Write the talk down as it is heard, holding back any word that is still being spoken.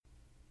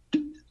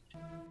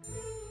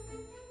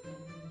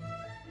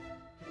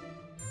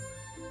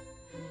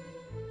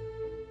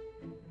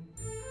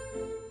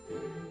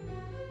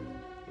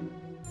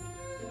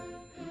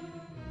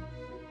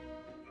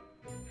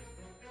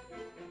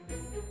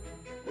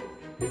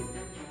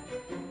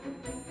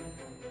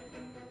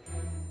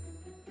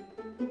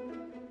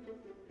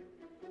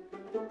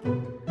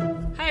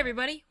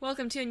everybody.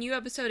 Welcome to a new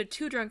episode of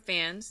Two Drunk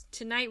Fans.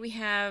 Tonight we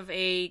have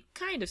a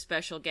kind of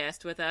special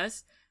guest with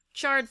us,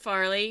 Chard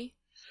Farley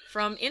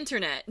from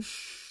Internet.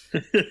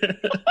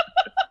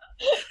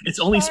 It's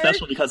only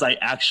special because I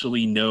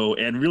actually know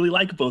and really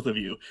like both of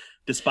you,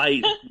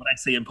 despite what I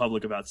say in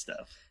public about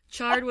stuff.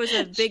 Chard was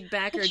a big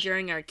backer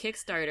during our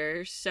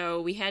Kickstarter, so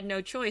we had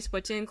no choice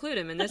but to include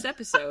him in this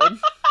episode.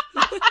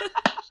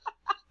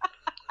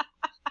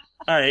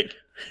 All right.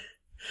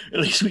 At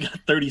least we got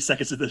 30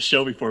 seconds of the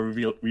show before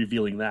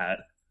revealing that.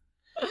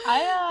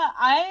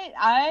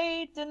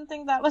 I didn't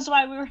think that was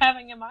why we were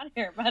having him on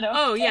here, but okay.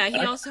 Oh, yeah, he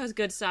also has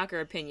good soccer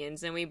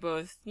opinions, and we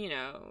both,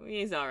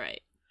 he's all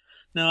right.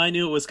 No, I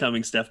knew it was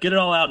coming, Steph. Get it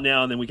all out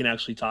now, and then we can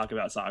actually talk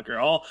about soccer.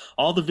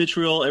 All the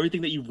vitriol, everything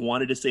that you've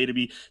wanted to say to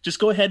me, just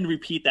go ahead and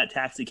repeat that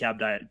taxi cab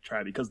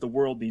diatribe, because the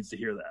world needs to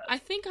hear that. I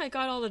think I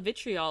got all the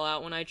vitriol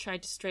out when I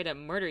tried to straight up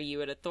murder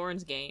you at a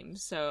Thorns game,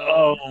 so...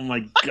 Oh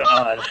my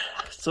god.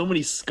 So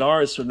many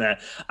scars from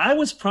that. I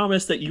was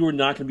promised that you were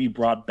not going to be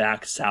brought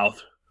back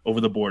south over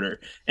the border,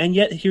 and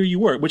yet here you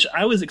were, which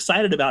I was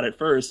excited about at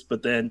first,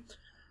 but then,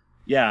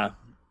 yeah...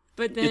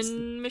 But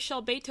then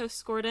Michelle Betos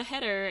scored a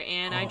header,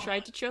 and I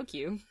tried to choke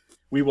you.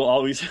 We will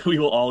always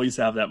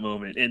have that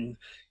moment, and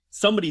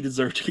somebody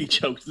deserved to be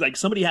choked. Like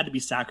somebody had to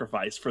be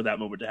sacrificed for that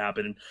moment to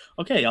happen. And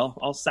okay,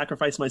 I'll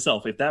sacrifice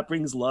myself if that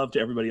brings love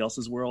to everybody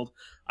else's world.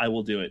 I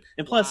will do it.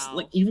 And plus, Wow.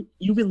 like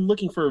you've been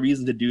looking for a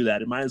reason to do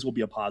that. It might as well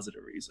be a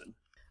positive reason.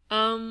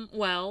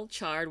 Well,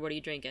 Chard, what are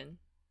you drinking?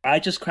 I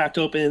just cracked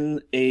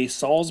open a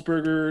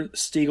Salzburger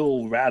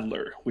Stiegel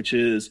Radler, which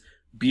is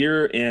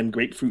beer and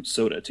grapefruit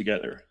soda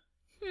together.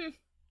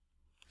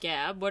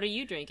 Gab, what are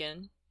you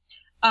drinking?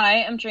 I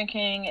am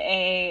drinking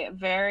a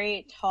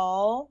very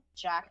tall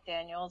Jack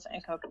Daniels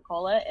and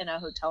Coca-Cola in a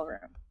hotel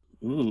room.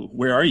 Ooh,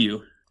 where are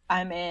you?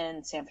 I'm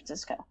in San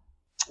Francisco.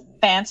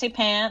 Fancy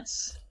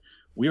pants.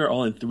 We are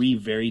all in three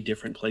very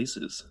different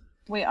places.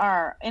 We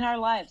are in our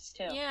lives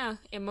too. Yeah,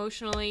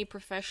 emotionally,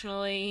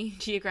 professionally,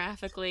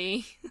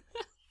 geographically.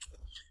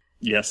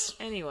 Yes.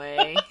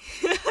 Anyway.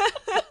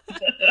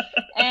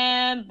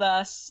 And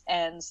thus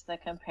ends the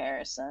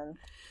comparison.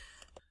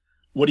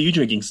 What are you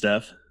drinking,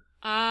 Steph?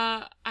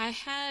 I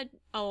had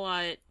a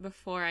lot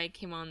before I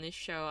came on this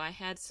show. I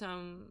had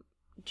some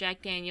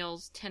Jack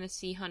Daniel's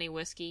Tennessee honey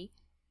whiskey,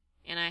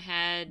 and I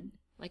had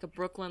like a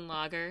Brooklyn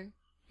lager,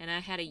 and I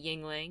had a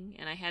Yingling,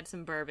 and I had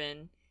some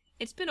bourbon.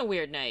 It's been a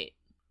weird night.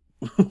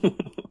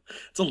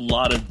 It's a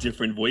lot of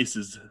different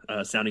voices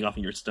sounding off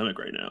in your stomach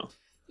right now.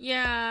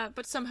 Yeah,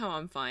 but somehow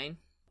I'm fine.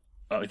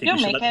 Oh, I think You'll we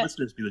should make let the it.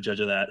 listeners be the judge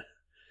of that.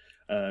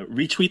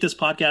 Retweet this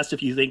podcast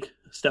if you think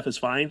Steph is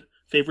fine.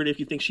 Favorite if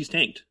you think she's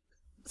tanked.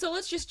 So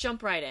let's just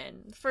jump right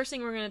in. The first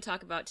thing we're going to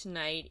talk about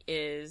tonight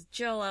is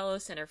Jill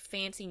Ellis and her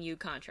fancy new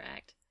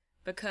contract.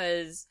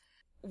 Because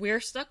we're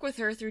stuck with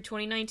her through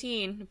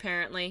 2019,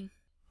 apparently.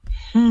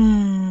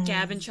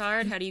 Gab and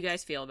Chard, how do you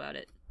guys feel about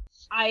it?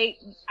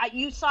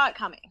 You saw it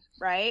coming,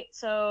 right?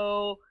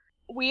 So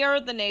we are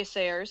the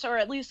naysayers, or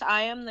at least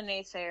I am the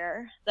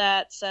naysayer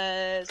that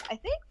says, I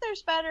think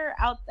there's better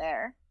out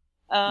there.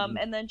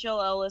 And then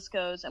Jill Ellis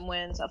goes and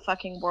wins a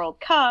fucking World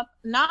Cup,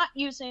 not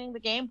using the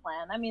game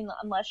plan. I mean,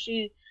 unless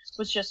she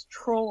was just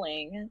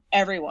trolling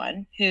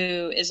everyone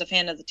who is a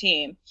fan of the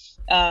team,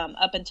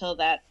 up until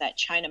that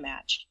China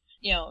match.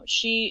 You know,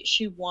 she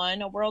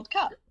won a World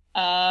Cup.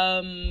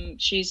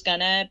 She's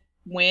gonna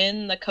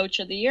win the Coach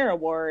of the Year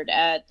award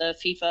at the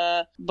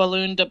FIFA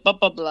Balloon de blah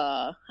blah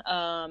blah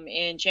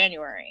in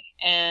January,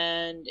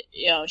 and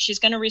you know she's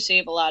gonna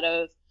receive a lot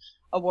of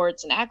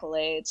awards and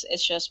accolades.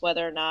 It's just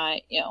whether or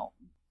not,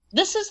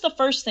 this is the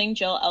first thing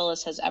Jill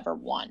Ellis has ever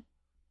won.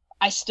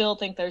 I still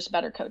think there's a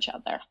better coach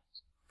out there.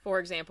 For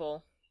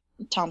example?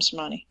 Tom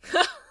Sermanni.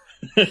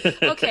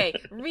 Okay,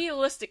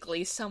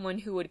 realistically, someone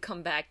who would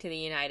come back to the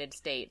United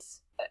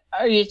States.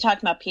 Are you talking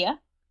about Pia?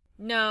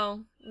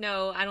 No,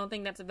 I don't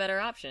think that's a better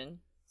option.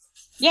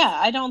 Yeah,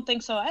 I don't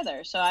think so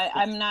either. So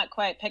I'm not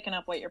quite picking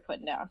up what you're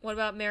putting down. What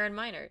about Maren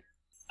Meinert?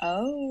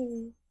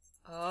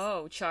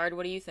 Oh, Chard,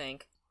 what do you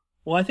think?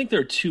 Well, I think there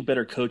are two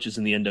better coaches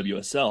in the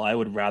NWSL. I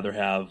would rather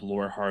have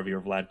Laura Harvey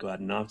or Vlatko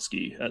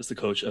Adanovsky as the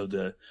coach of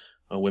the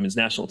women's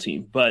national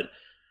team. But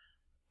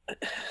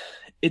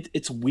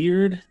it's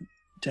weird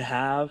to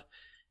have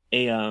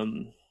a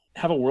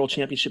world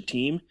championship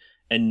team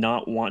and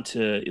not want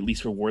to at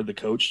least reward the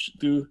coach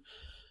through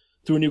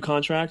a new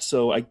contract.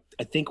 So I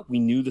think we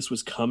knew this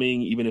was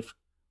coming, even if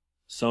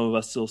some of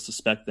us still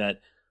suspect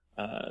that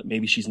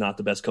maybe she's not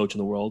the best coach in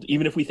the world,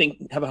 even if we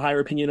have a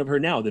higher opinion of her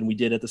now than we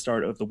did at the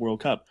start of the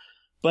World Cup.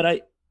 But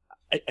I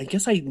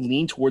guess I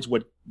lean towards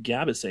what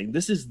Gab is saying.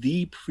 This is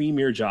the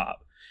premier job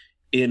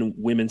in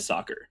women's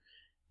soccer.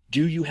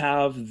 Do you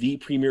have the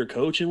premier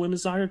coach in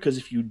women's soccer? Because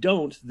if you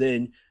don't,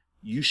 then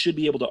you should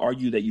be able to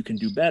argue that you can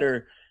do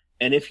better.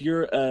 And if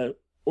your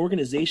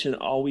organization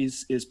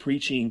always is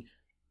preaching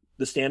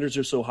the standards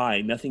are so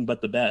high, nothing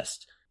but the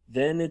best,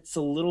 then it's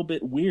a little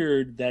bit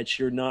weird that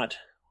you're not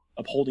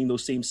upholding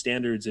those same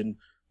standards in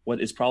what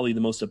is probably the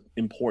most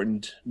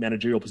important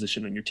managerial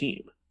position on your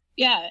team.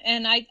 Yeah,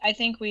 and I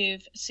think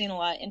we've seen a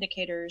lot of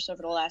indicators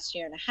over the last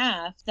year and a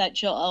half that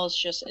Jill Ellis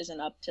just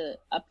isn't up to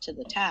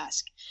the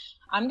task.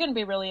 I'm going to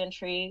be really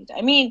intrigued.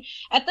 I mean,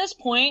 at this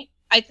point,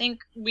 I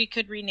think we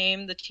could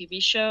rename the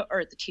TV show,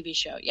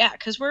 yeah,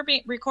 because we're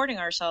recording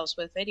ourselves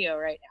with video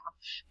right now.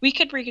 We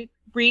could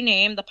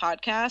rename the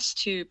podcast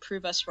to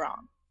Prove Us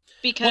Wrong,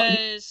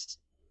 because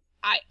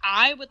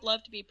I would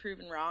love to be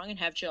proven wrong and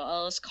have Jill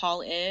Ellis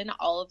call in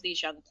all of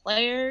these young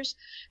players,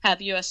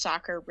 have U.S.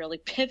 Soccer really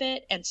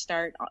pivot and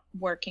start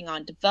working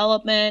on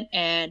development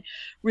and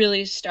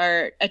really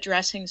start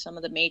addressing some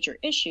of the major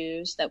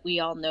issues that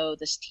we all know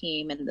this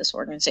team and this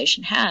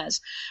organization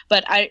has.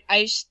 But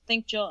I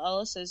think Jill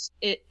Ellis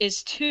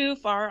is too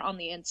far on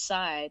the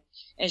inside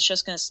and is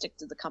just going to stick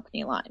to the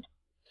company line.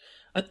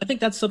 I think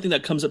that's something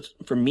that comes up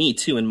for me,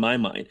 too, in my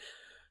mind.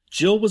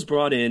 Jill was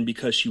brought in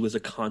because she was a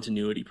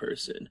continuity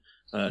person.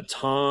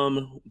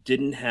 Tom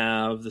didn't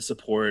have the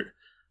support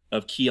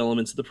of key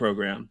elements of the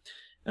program.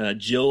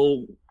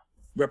 Jill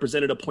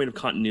represented a point of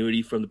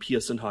continuity from the Pia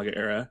Sundhage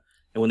era,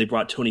 and when they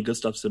brought Tony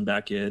Gustafsson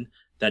back in,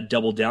 that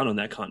doubled down on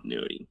that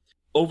continuity.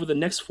 Over the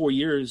next 4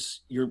 years,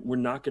 we're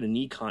not going to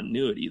need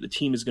continuity. The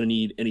team is going to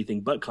need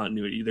anything but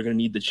continuity. They're going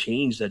to need the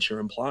change that you're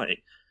implying.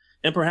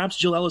 And perhaps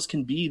Jill Ellis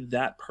can be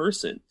that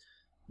person.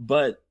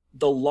 But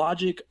the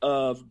logic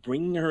of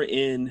bringing her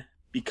in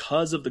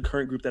because of the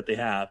current group that they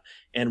have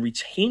and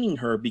retaining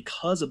her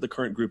because of the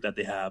current group that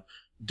they have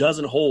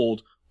doesn't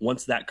hold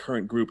once that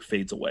current group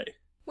fades away.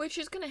 Which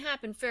is going to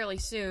happen fairly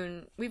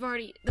soon.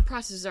 The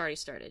process has already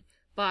started.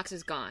 Box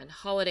is gone.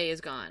 Holiday is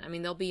gone. I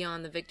mean, they'll be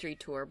on the Victory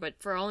Tour, but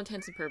for all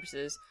intents and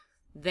purposes,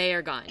 they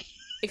are gone.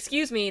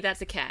 Excuse me,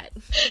 that's a cat.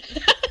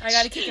 I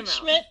gotta kick him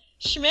out.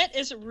 Schmidt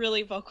is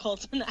really vocal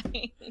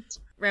tonight.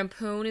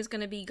 Rampoon is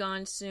going to be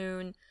gone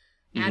soon.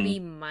 Abby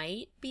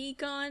might be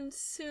gone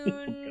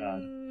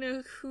soon.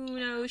 Who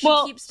knows?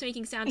 She keeps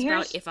making sounds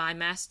about, if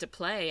I'm asked to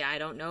play, I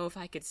don't know if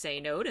I could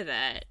say no to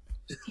that.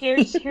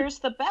 Here's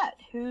the bet.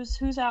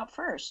 Who's out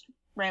first?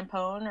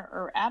 Rampoon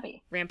or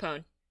Abby?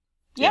 Rampoon.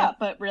 Yeah,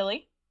 but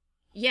really?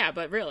 Yeah,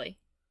 but really.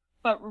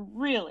 But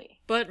really?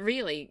 But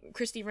really.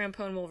 Christy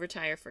Rampoon will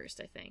retire first,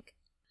 I think.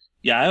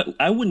 Yeah,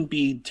 I wouldn't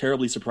be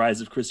terribly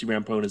surprised if Christy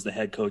Rampoon is the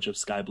head coach of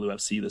Sky Blue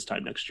FC this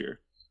time next year.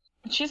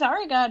 She's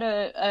already got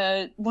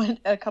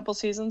a couple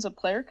seasons of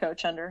player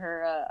coach under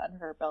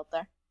her belt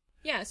there.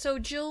 Yeah, so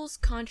Jill's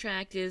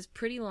contract is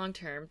pretty long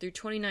term through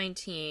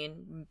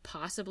 2019,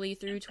 possibly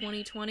through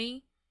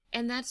 2020,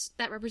 and that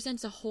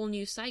represents a whole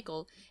new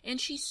cycle. And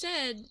she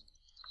said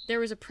there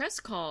was a press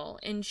call,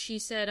 and she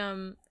said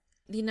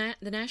the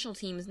national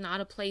team is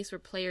not a place where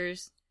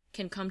players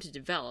can come to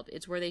develop.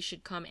 It's where they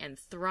should come and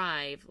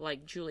thrive,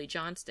 like Julie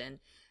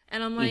Johnston.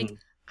 And I'm like,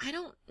 I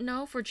don't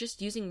know if we're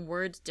just using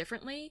words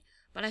differently.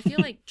 But I feel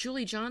like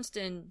Julie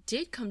Johnston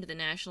did come to the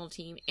national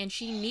team, and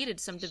she needed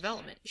some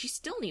development. She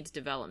still needs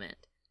development.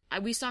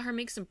 We saw her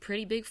make some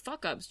pretty big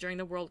fuck-ups during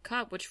the World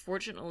Cup, which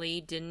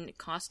fortunately didn't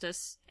cost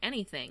us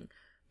anything.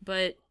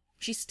 But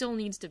she still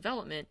needs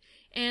development.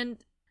 And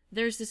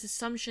there's this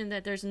assumption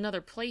that there's another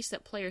place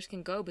that players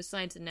can go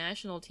besides the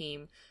national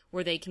team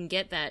where they can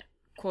get that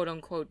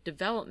quote-unquote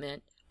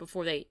development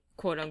before they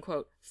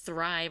quote-unquote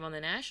thrive on the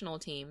national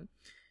team.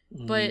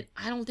 But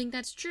I don't think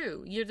that's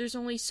true. There's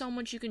only so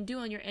much you can do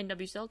on your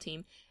NWSL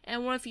team.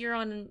 And what if you're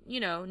on,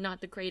 not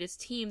the greatest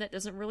team that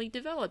doesn't really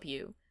develop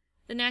you?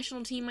 The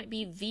national team might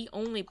be the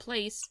only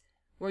place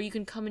where you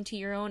can come into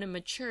your own and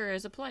mature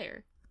as a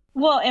player.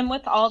 Well, and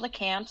with all the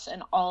camps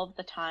and all of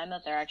the time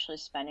that they're actually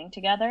spending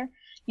together,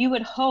 you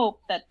would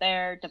hope that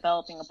they're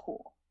developing a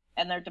pool.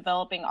 And they're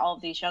developing all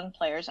of these young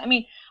players. I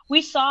mean,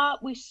 we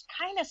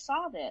kind of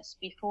saw this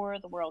before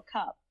the World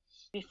Cup.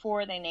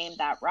 Before they named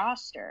that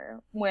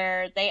roster,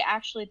 where they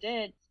actually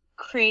did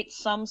create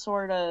some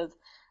sort of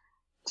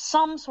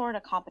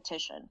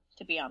competition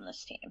to be on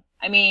this team.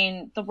 I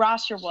mean, the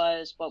roster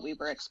was what we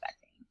were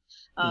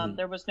expecting.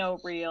 There was no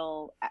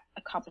real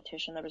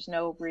competition. There was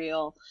no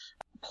real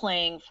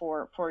playing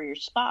for your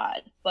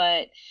spot.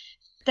 But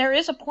there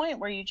is a point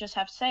where you just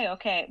have to say,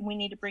 okay, we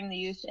need to bring the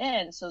youth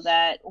in so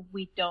that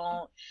we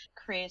don't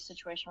create a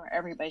situation where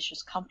everybody's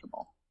just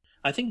comfortable.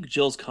 I think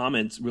Jill's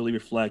comments really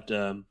reflect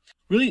a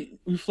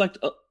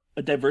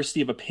diversity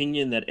of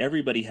opinion that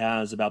everybody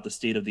has about the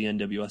state of the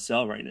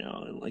NWSL right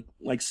now. And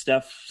like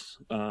Steph,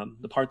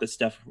 the part that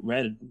Steph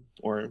read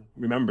or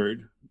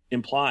remembered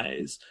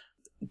implies,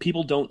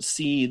 people don't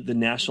see the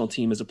national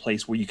team as a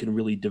place where you can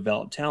really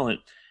develop talent.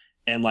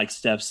 And like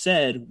Steph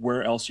said,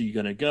 where else are you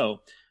going to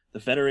go?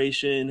 The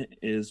Federation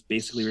is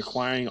basically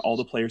requiring all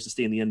the players to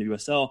stay in the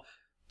NWSL,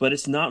 but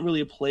it's not really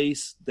a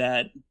place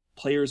that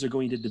players are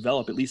going to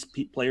develop, at least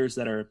players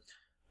that are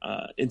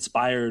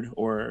inspired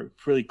or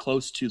really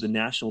close to the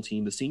national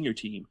team, the senior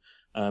team,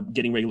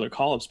 getting regular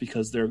call-ups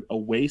because they're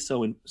away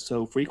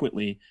so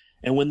frequently.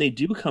 And when they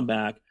do come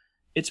back,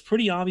 it's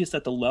pretty obvious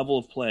that the level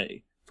of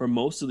play for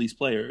most of these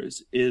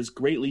players is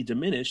greatly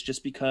diminished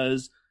just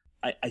because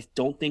I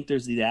don't think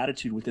there's the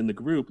attitude within the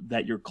group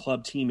that your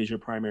club team is your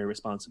primary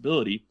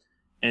responsibility.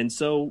 And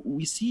so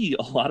we see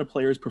a lot of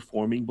players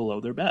performing below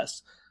their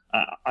best.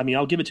 I mean,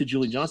 I'll give it to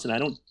Julie Johnson. I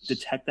don't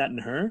detect that in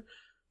her,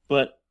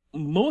 but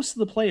most of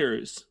the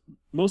players,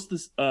 most of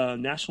the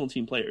national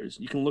team players,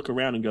 you can look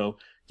around and go,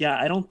 yeah,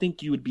 I don't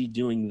think you would be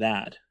doing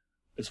that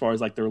as far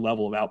as like their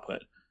level of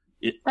output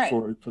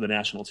for the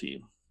national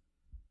team.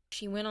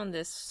 She went on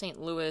this St.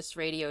 Louis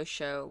radio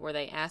show where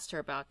they asked her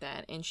about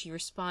that, and she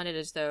responded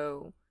as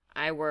though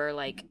I were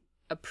like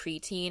a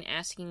preteen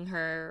asking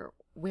her,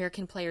 where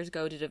can players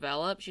go to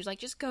develop? She was like,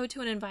 just go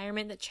to an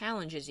environment that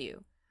challenges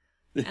you.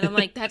 And I'm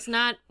like, that's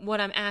not what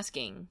I'm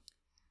asking.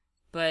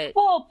 But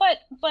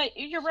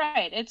you're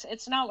right.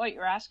 It's not what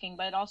you're asking,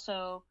 but it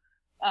also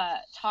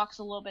talks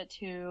a little bit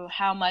to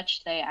how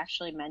much they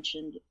actually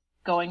mentioned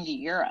going to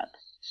Europe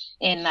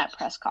in that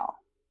press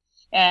call,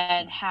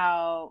 and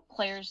how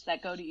players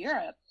that go to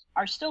Europe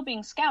are still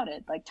being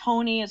scouted. Like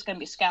Tony is going to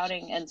be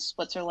scouting in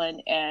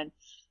Switzerland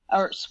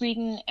or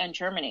Sweden and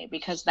Germany,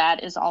 because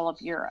that is all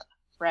of Europe,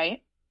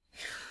 right?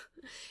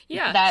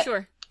 Yeah,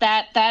 sure.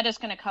 That is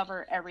going to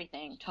cover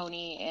everything.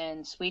 Tony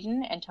in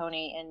Sweden and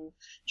Tony in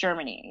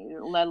Germany,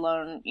 let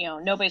alone,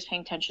 nobody's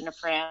paying attention to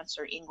France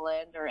or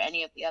England or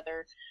any of the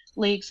other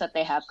leagues that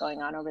they have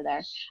going on over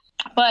there.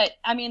 But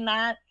I mean,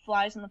 that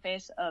flies in the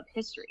face of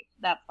history.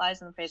 That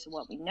flies in the face of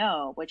what we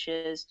know, which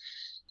is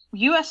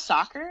U.S.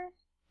 soccer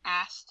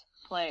asked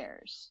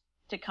players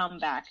to come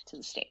back to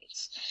the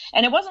States.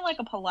 And it wasn't like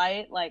a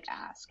polite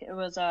ask. It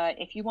was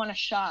if you want a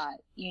shot,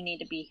 you need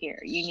to be here.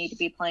 You need to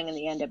be playing in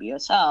the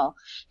NWSL,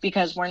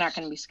 because we're not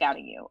going to be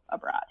scouting you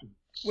abroad.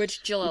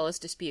 Which Jill Ellis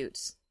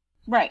disputes.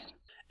 Right.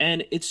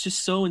 And it's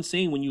just so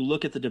insane when you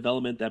look at the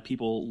development that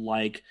people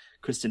like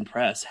Kristen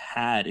Press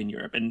had in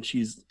Europe. And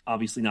she's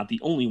obviously not the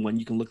only one.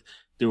 You can look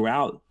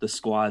throughout the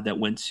squad that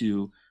went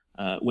to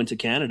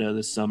Canada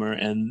this summer,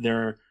 and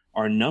there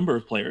are a number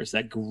of players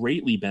that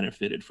greatly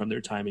benefited from their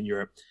time in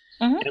Europe.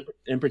 Mm-hmm.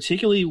 And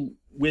particularly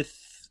with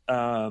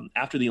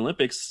after the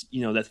Olympics,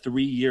 that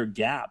 3-year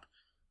gap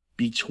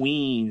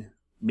between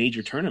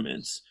major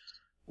tournaments,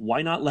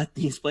 why not let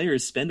these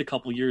players spend a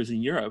couple years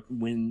in Europe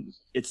when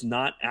it's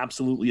not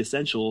absolutely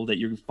essential that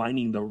you're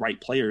finding the right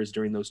players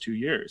during those 2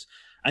 years?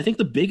 I think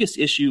the biggest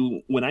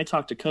issue when I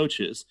talk to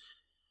coaches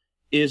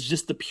is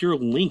just the pure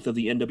length of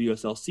the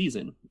NWSL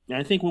season. And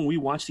I think when we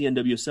watch the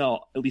NWSL,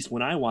 at least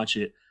when I watch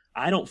it,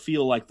 I don't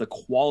feel like the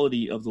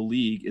quality of the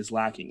league is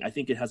lacking. I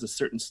think it has a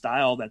certain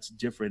style that's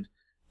different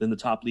than the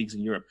top leagues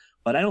in Europe.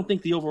 But I don't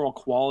think the overall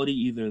quality,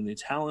 either in the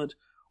talent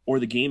or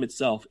the game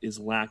itself, is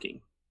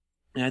lacking.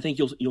 And I think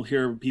you'll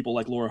hear people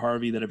like Laura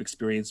Harvey that have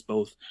experienced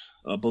both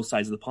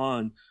sides of the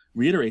pond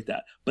reiterate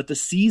that. But the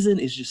season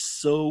is just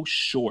so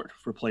short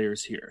for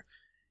players here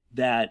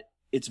that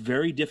it's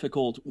very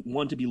difficult,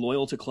 one, to be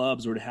loyal to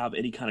clubs or to have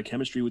any kind of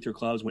chemistry with your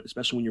clubs,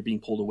 especially when you're being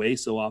pulled away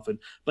so often.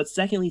 But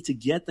secondly, to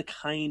get the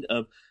kind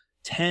of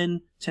 10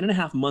 and a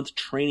half month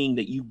training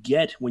that you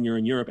get when you're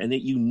in Europe and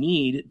that you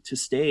need to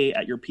stay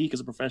at your peak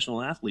as a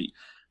professional athlete.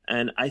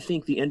 And I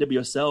think the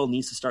NWSL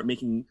needs to start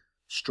making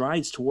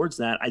strides towards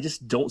that. I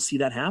just don't see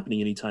that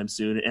happening anytime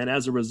soon. And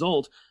as a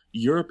result,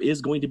 Europe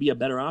is going to be a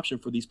better option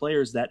for these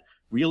players that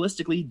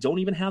realistically don't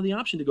even have the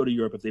option to go to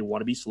Europe if they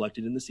want to be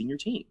selected in the senior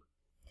team.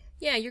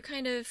 Yeah, you're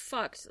kind of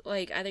fucked.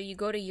 Like, either you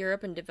go to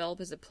Europe and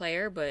develop as a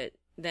player, but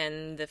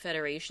then the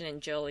Federation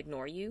and Jill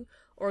ignore you,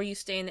 or you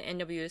stay in the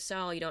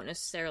NWSL, you don't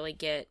necessarily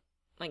get,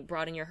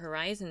 broaden your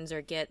horizons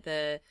or get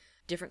the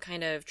different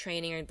kind of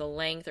training or the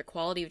length or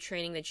quality of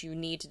training that you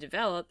need to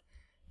develop,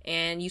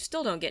 and you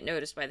still don't get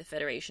noticed by the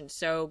Federation.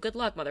 So, good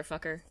luck,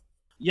 motherfucker.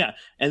 Yeah,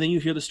 and then you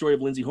hear the story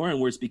of Lindsey Horan,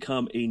 where it's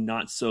become a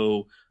not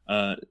so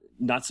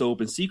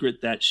open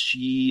secret that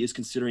she is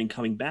considering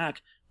coming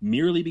back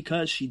merely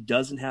because she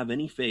doesn't have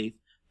any faith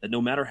that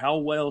no matter how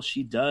well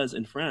she does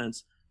in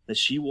France, that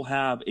she will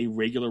have a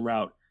regular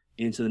route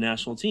into the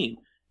national team.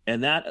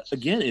 And that,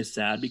 again, is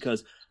sad,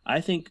 because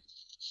I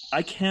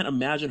can't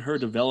imagine her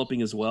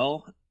developing as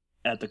well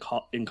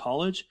in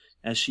college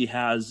as she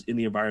has in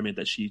the environment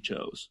that she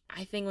chose.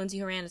 I think Lindsey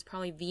Horan is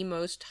probably the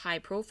most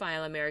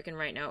high-profile American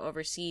right now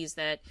overseas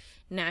that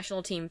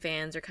national team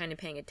fans are kind of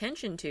paying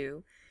attention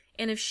to.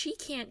 And if she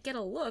can't get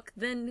a look,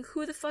 then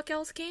who the fuck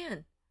else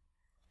can?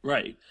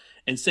 Right.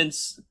 And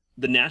since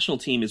the national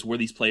team is where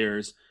these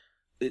players,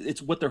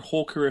 it's what their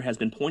whole career has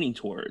been pointing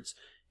towards,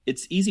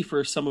 it's easy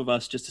for some of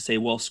us just to say,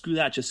 well, screw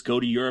that, just go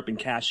to Europe and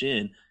cash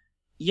in.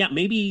 Yeah,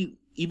 maybe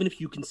even if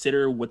you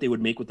consider what they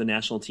would make with the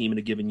national team in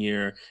a given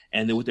year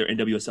and then with their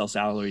NWSL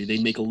salary, they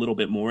make a little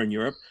bit more in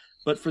Europe.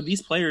 But for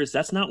these players,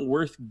 that's not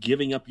worth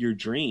giving up your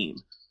dream.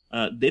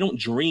 They don't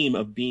dream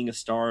of being a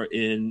star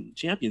in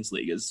Champions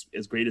League, as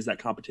great as that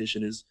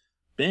competition is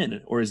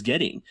been or is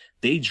getting.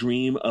 They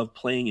dream of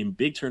playing in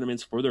big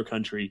tournaments for their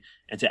country,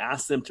 and to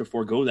ask them to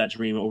forego that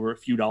dream over a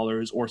few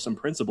dollars or some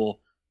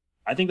principle,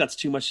 I think that's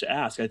too much to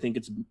ask. I think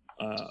it's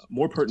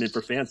more pertinent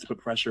for fans to put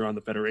pressure on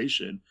the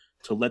Federation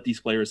to let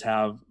these players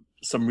have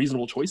some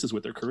reasonable choices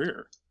with their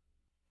career.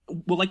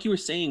 Well, like you were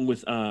saying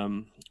with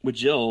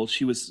Jill,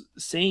 she was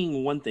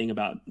saying one thing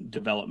about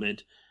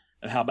development,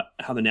 how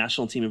the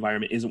national team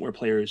environment isn't where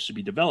players should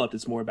be developed.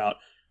 It's more about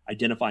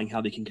identifying how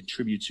they can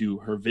contribute to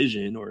her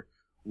vision or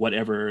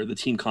whatever the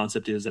team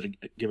concept is at a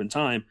given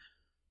time.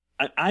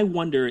 I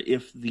wonder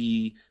if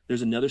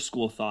there's another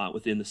school of thought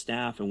within the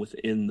staff and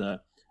within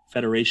the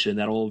federation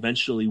that will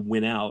eventually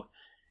win out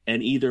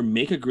and either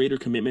make a greater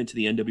commitment to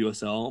the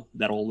NWSL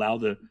that will allow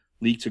the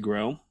league to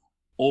grow,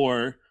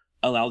 or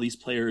allow these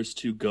players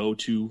to go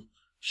to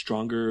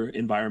stronger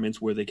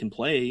environments where they can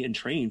play and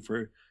train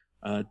for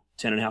 10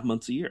 and a half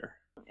months a year.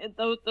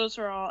 Those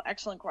are all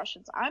excellent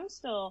questions. I'm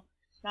still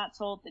not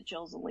told that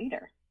Jill's a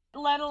leader,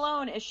 let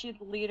alone is she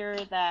the leader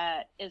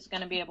that is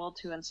going to be able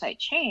to incite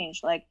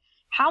change. Like,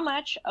 how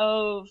much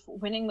of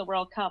winning the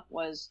World Cup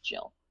was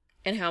Jill?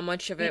 And how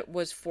much of it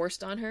was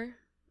forced on her?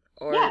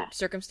 Or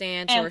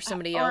circumstance, or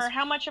somebody else? Or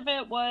how much of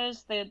it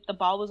was the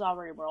ball was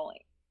already rolling?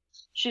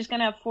 She's going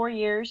to have 4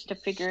 years to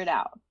figure it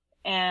out.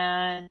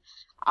 And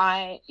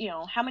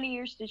how many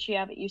years did she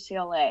have at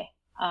UCLA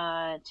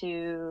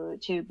to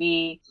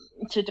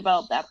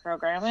develop that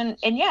program?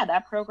 And yeah,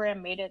 that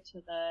program made it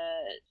to the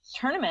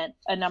tournament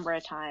a number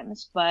of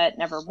times, but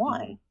never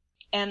won. Mm-hmm.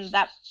 And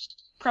that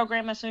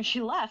program, as soon as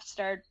she left,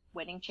 started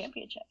winning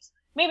championships.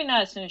 Maybe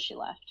not as soon as she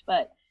left,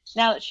 but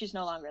now that she's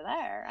no longer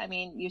there, I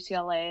mean,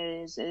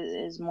 UCLA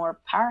is more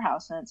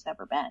powerhouse than it's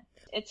ever been.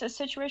 It's a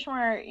situation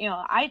where,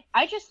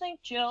 I just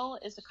think Jill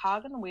is a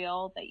cog in the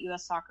wheel that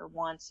U.S. Soccer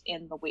wants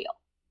in the wheel.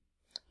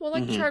 Well,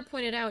 like Chard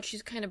pointed out,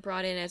 she's kind of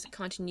brought in as a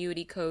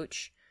continuity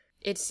coach.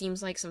 It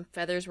seems like some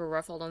feathers were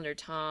ruffled under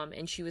Tom,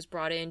 and she was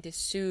brought in to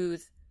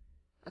soothe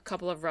a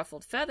couple of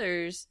ruffled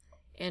feathers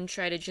and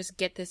try to just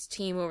get this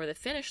team over the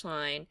finish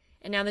line.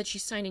 And now that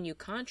she's signed a new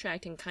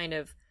contract and kind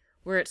of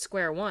we're at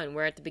square one,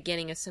 we're at the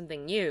beginning of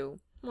something new.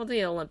 Well,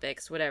 the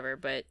Olympics, whatever,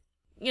 but,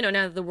 now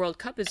that the World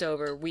Cup is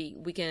over, we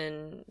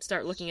can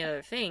start looking at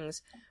other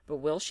things. But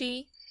will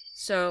she?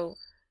 So,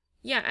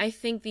 yeah, I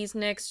think these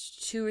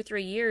next 2 or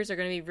 3 years are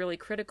going to be really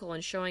critical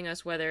in showing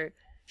us whether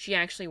she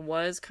actually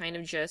was kind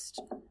of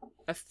just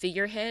a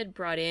figurehead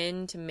brought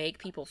in to make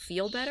people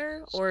feel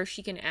better, or if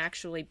she can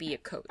actually be a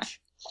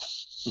coach.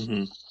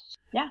 Mm-hmm.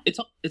 Yeah.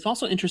 It's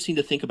also interesting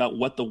to think about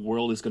what the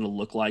world is going to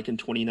look like in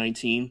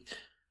 2019.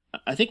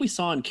 I think we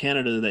saw in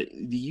Canada that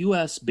the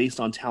U.S., based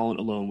on talent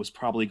alone, was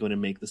probably going to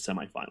make the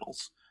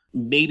semifinals.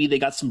 Maybe they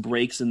got some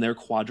breaks in their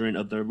quadrant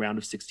of the round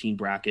of 16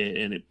 bracket,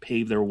 and it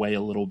paved their way a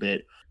little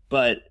bit.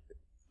 But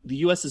the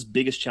U.S.'s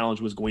biggest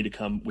challenge was going to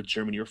come with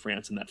Germany or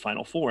France in that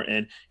Final Four,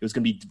 and it was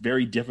going to be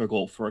very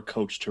difficult for a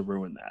coach to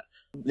ruin that.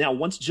 Now,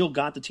 once Jill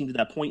got the team to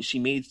that point, she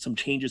made some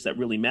changes that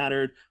really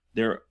mattered.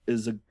 There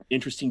is an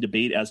interesting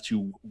debate as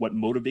to what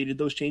motivated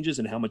those changes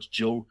and how much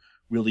Jill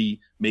really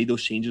made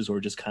those changes, or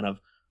just kind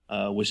of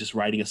was just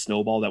riding a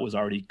snowball that was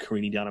already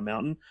careening down a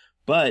mountain.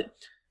 But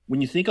when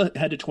you think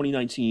ahead to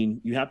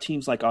 2019, you have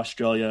teams like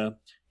Australia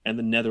and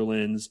the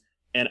Netherlands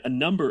and a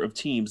number of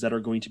teams that are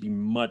going to be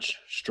much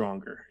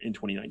stronger in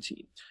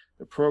 2019.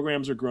 Their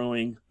programs are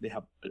growing. They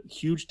have a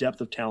huge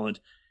depth of talent,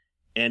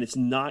 and it's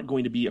not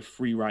going to be a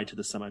free ride to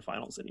the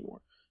semifinals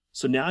anymore.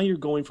 So now you're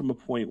going from a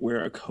point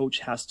where a coach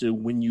has to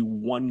win you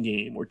 1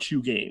 game or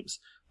 2 games.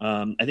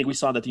 I think we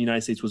saw that the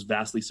United States was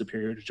vastly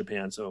superior to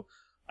Japan. So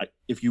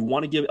if you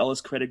want to give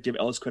Ellis credit, give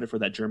Ellis credit for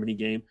that Germany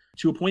game,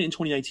 to a point in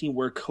 2019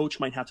 where a coach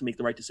might have to make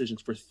the right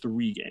decisions for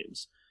 3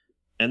 games.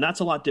 And that's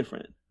a lot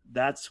different.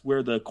 That's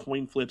where the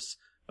coin flips,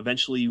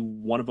 eventually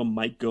one of them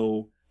might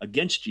go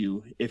against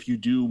you if you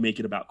do make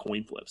it about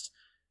coin flips.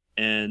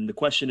 And the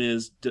question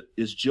is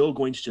Jill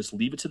going to just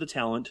leave it to the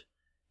talent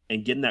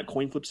and get in that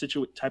coin flip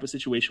type of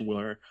situation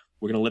where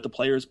we're going to let the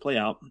players play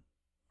out?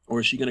 Or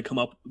is she going to come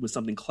up with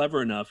something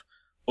clever enough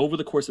over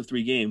the course of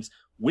 3 games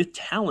with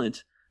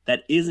talent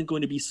that isn't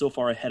going to be so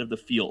far ahead of the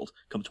field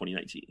come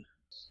 2019?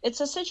 It's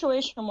a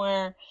situation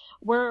where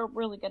we're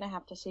really going to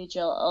have to see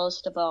Jill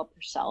Ellis develop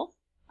herself,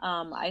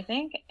 I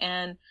think.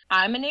 And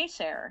I'm a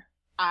naysayer.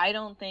 I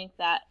don't think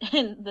that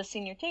the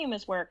senior team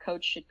is where a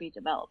coach should be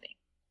developing.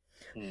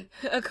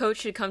 A coach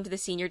should come to the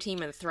senior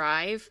team and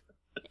thrive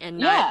and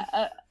not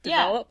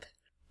develop? Yeah.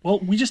 Well,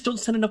 we just don't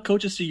send enough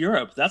coaches to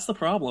Europe. That's the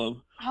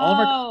problem.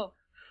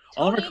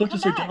 All of our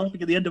coaches are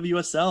developing at the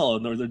NWSL,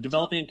 and they're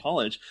developing in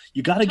college.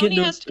 You got to get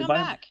into an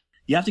environment.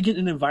 You have to get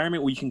in an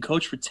environment where you can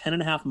coach for 10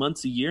 and a half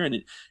months a year,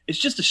 and it's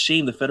just a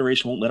shame the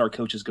Federation won't let our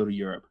coaches go to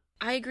Europe.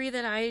 I agree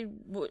that I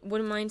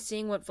wouldn't mind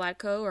seeing what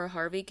Vlatko or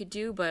Harvey could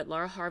do, but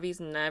Laura Harvey's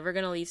never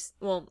going to leave...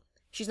 Well,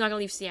 she's not going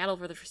to leave Seattle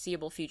for the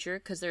foreseeable future,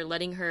 because they're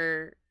letting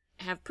her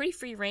have pretty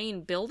free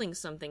reign building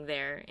something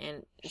there.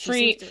 And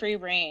free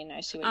reign,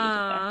 I see what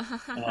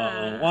you did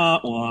there. Wah,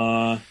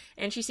 wah.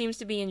 And she seems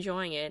to be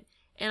enjoying it.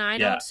 And I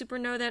don't super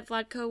know that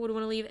Vlatko would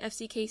want to leave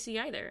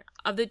FCKC either.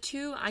 Of the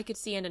two, I could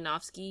see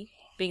Andonovski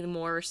being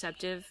more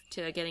receptive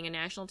to getting a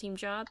national team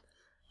job,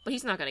 but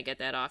he's not going to get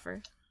that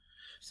offer.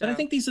 So. And I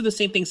think these are the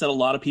same things that a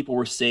lot of people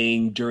were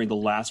saying during the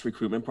last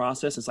recruitment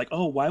process. It's like,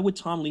 oh, why would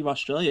Tom leave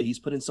Australia? He's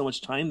put in so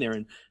much time there,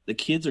 and the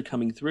kids are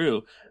coming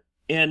through.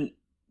 And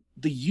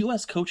the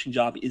U.S. coaching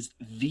job is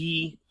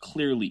the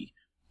clearly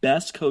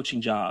best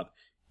coaching job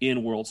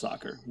in world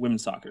soccer,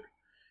 women's soccer.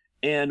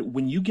 And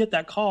when you get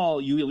that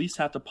call, you at least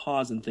have to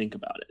pause and think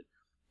about it.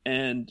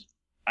 And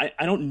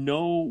I don't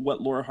know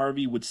what Laura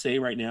Harvey would say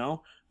right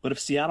now, But if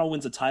Seattle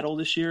wins a title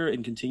this year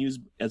and continues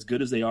as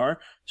good as they are,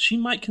 she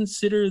might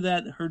consider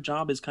that her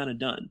job is kind of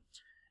done.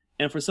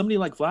 And for somebody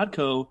like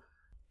Vlatko,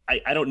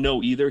 I don't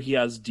know either. He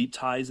has deep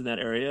ties in that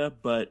area,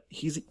 but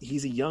he's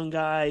a young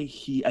guy.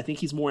 I think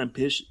he's more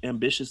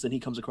ambitious than he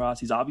comes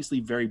across. He's obviously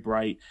very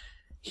bright.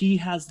 He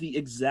has the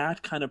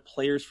exact kind of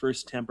players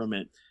first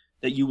temperament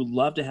that you would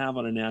love to have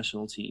on a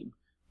national team,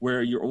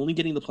 where you're only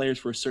getting the players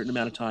for a certain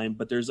amount of time,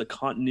 but there's a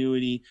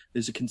continuity,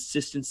 there's a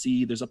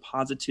consistency, there's a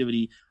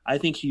positivity. I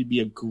think he'd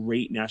be a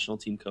great national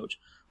team coach.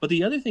 But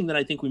the other thing that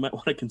I think we might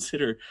want to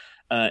consider,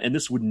 and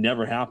this would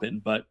never happen,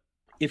 but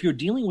if you're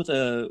dealing with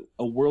a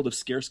world of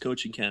scarce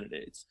coaching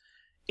candidates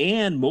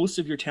and most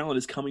of your talent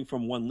is coming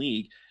from one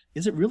league,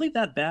 is it really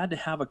that bad to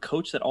have a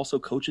coach that also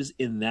coaches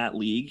in that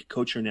league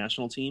coach your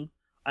national team?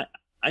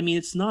 I mean,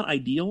 it's not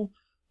ideal,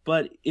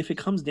 but if it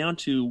comes down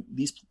to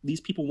these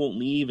people won't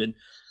leave,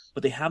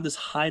 but they have this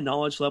high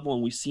knowledge level,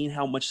 and we've seen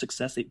how much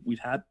success they've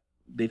had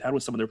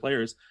with some of their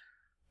players,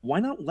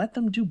 why not let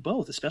them do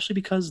both, especially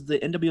because the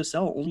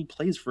NWSL only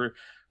plays for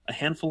a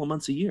handful of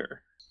months a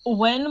year?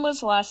 When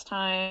was the last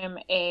time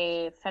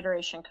a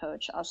federation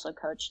coach also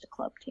coached a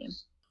club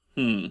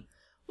team?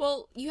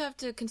 Well, you have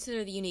to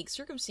consider the unique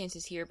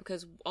circumstances here,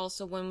 because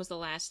also when was the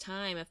last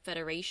time a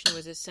federation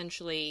was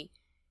essentially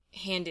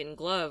hand in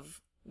glove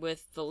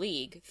with the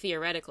league,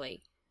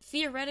 theoretically?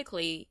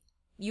 Theoretically,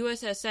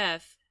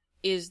 USSF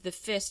is the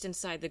fist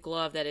inside the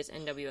glove that is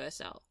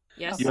NWSL.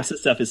 Yes?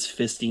 USSF is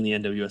fisting the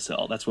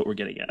NWSL. That's what we're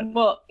getting at.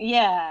 Well,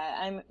 yeah,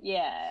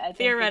 I think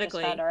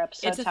theoretically,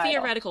 it's a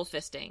theoretical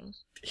fisting.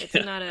 It's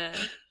not a.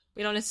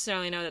 We don't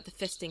necessarily know that the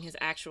fisting has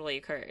actually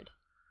occurred.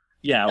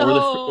 Yeah,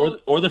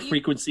 or the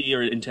frequency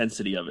or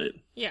intensity of it.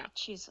 Yeah.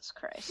 Jesus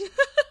Christ.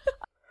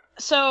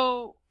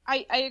 So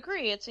I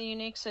agree. It's a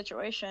unique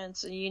situation.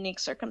 It's a unique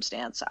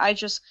circumstance.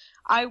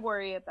 I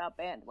worry about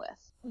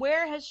bandwidth.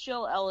 Where has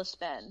Jill Ellis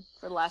been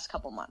for the last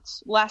couple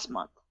months? Last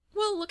month.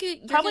 Well, look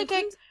at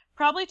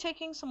probably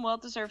taking some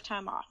well-deserved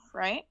time off,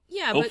 right?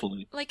 Yeah,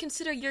 hopefully. But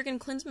consider Jurgen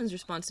Klinsmann's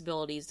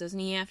responsibilities. Doesn't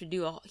he have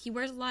to he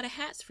wears a lot of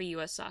hats for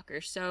U.S.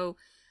 soccer, so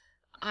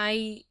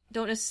I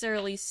don't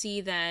necessarily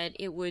see that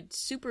it would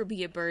super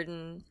be a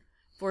burden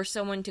for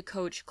someone to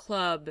coach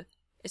club,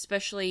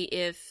 especially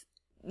if,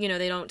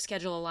 they don't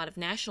schedule a lot of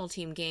national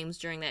team games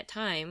during that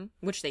time,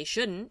 which they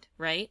shouldn't,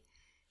 right?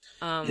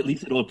 At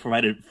least it'll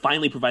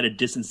finally provide a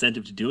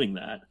disincentive to doing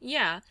that.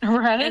 Yeah.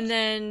 Right. And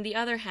then the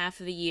other half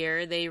of the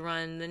year, they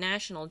run the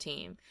national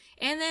team.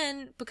 And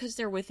then, because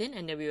they're within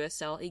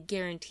NWSL, it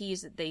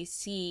guarantees that they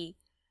see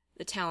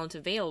the talent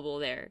available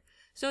there.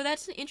 So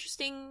that's an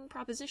interesting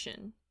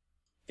proposition.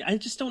 I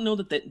just don't know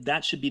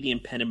that should be the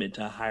impediment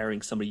to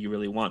hiring somebody you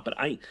really want. But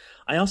I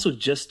also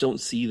just don't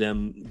see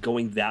them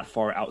going that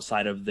far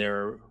outside of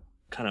their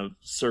kind of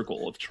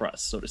circle of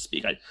trust, so to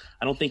speak. I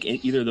don't think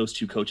either of those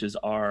two coaches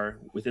are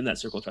within that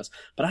circle of trust.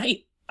 But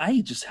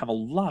I just have a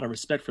lot of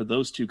respect for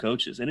those two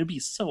coaches. And it'd be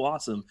so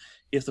awesome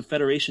if the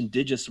Federation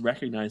did just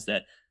recognize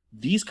that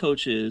these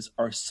coaches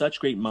are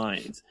such great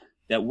minds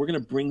that we're going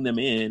to bring them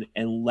in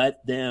and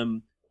let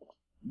them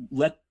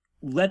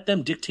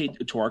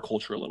dictate to our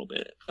culture a little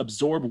bit,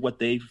 absorb what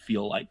they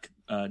feel like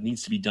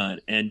needs to be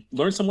done, and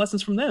learn some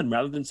lessons from them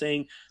rather than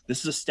saying, this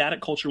is a static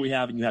culture we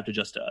have and you have to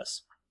adjust to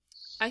us.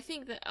 I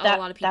think that a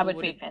lot of people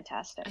would be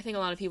fantastic. I think a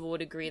lot of people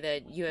would agree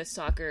that U.S.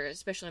 soccer,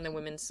 especially on the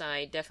women's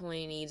side,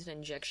 definitely needs an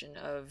injection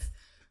of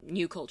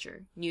new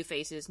culture, new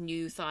faces,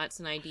 new thoughts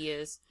and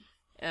ideas.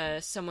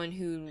 Someone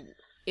who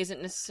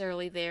isn't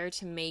necessarily there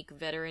to make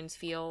veterans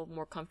feel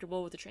more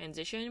comfortable with the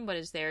transition, but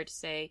is there to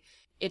say,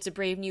 it's a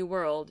brave new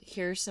world.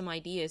 Here's some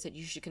ideas that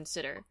you should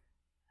consider.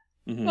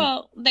 Mm-hmm.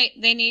 Well, they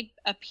need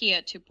a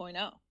PIA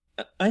 2.0.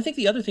 I think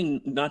the other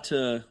thing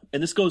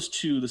and this goes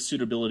to the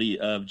suitability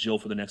of Jill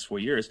for the next 4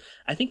 years,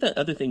 I think the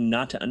other thing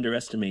not to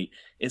underestimate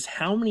is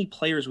how many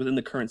players within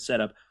the current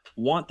setup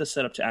want the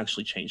setup to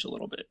actually change a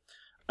little bit.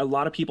 A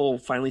lot of people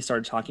finally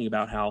started talking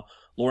about how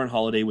Lauren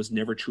Holiday was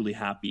never truly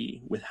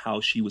happy with how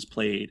she was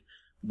played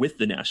with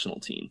the national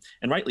team,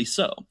 and rightly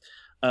so.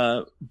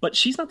 But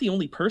she's not the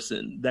only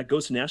person that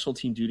goes to national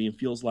team duty and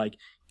feels like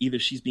either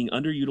she's being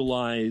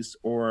underutilized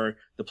or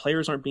the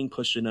players aren't being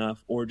pushed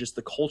enough, or just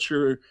the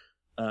culture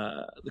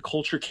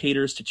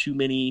caters to too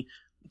many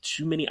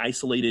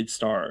isolated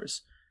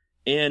stars.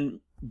 And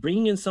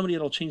bringing in somebody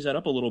that'll change that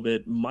up a little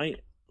bit might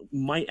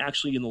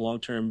actually in the long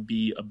term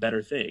be a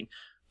better thing.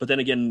 But then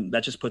again,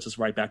 that just puts us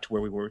right back to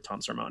where we were with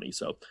Tom Sarmani.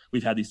 So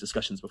we've had these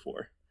discussions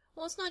before.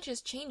 Well, it's not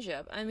just change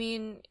up. I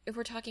mean, if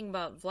we're talking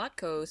about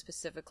Vlatko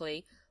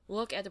specifically,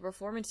 look at the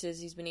performances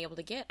he's been able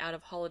to get out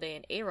of Holiday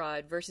and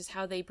A-Rod versus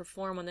how they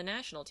perform on the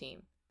national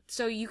team.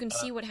 So you can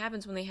see what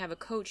happens when they have a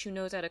coach who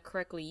knows how to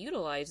correctly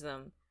utilize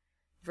them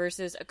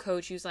versus a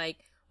coach who's like,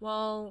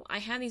 well, I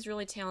have these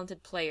really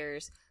talented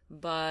players,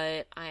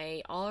 but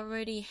I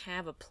already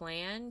have a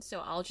plan,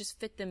 so I'll just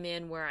fit them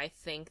in where I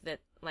think that,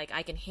 like,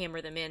 I can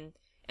hammer them in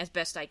as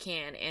best I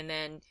can, and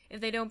then if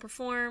they don't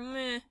perform,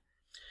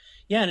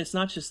 Yeah, and it's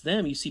not just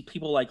them. You see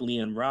people like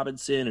Leanne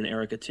Robinson and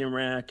Erica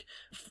Timrak,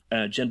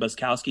 Jen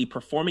Buskowski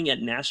performing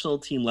at national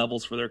team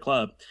levels for their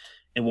club.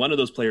 And one of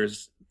those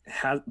players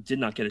did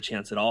not get a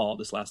chance at all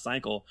this last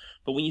cycle.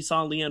 But when you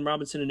saw Leanne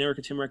Robinson and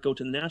Erica Timrek go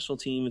to the national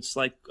team, it's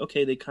like,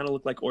 okay, they kind of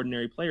look like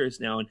ordinary players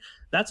now. And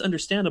that's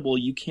understandable.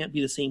 You can't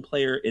be the same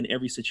player in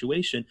every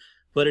situation.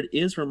 But it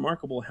is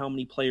remarkable how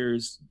many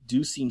players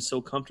do seem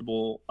so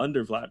comfortable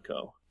under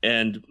Vlatko.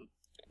 And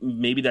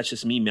maybe that's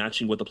just me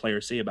matching what the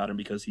players say about him,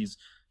 because he's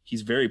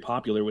very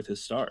popular with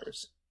his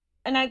stars.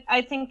 And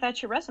I think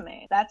that's your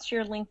resume. That's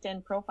your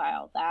LinkedIn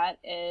profile. That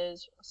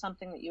is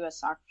something that U.S.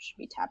 Soccer should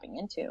be tapping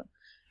into,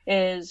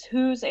 is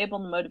who's able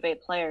to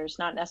motivate players,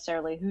 not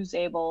necessarily who's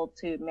able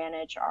to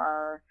manage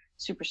our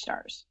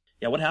superstars.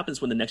 Yeah, what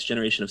happens when the next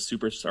generation of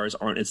superstars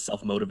aren't as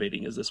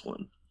self-motivating as this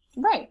one?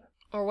 Right.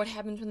 Or what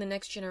happens when the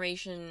next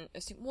generation...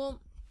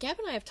 Well, Gab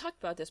and I have talked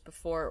about this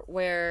before,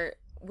 where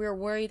we're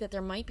worried that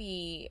there might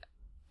be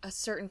a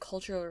certain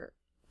culture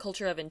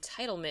of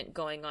entitlement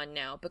going on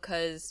now,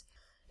 because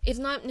it's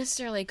not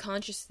necessarily a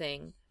conscious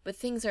thing, but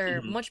things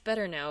are much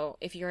better now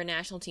if you're a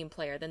national team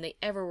player than they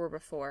ever were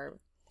before,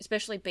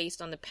 especially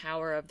based on the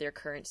power of their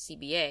current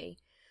CBA.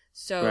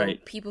 So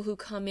people who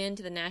come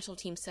into the national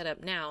team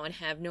setup now and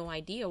have no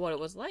idea what it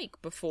was like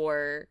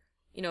before,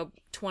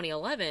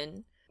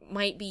 2011,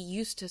 might be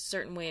used to a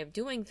certain way of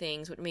doing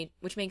things,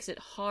 which makes it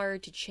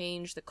hard to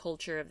change the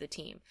culture of the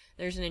team.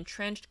 There's an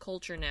entrenched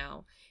culture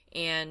now,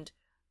 and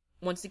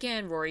once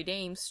again, Rory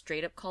Dames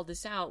straight up called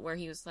this out, where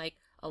he was like,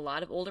 a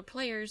lot of older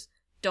players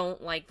don't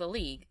like the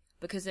league,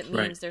 because it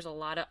means there's a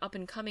lot of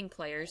up-and-coming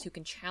players who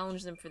can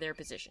challenge them for their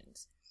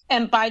positions.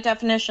 And by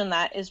definition,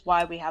 that is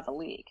why we have a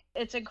league.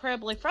 It's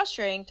incredibly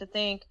frustrating to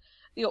think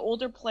the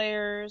older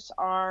players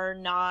are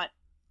not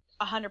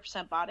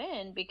 100% bought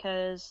in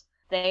because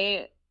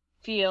they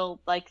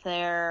feel like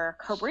their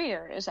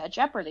career is at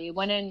jeopardy,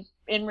 when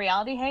in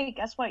reality, hey,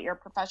 guess what? You're a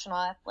professional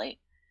athlete.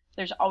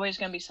 There's always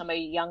going to be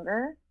somebody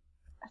younger,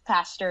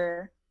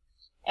 faster,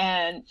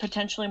 and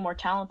potentially more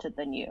talented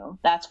than you.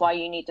 That's why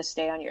you need to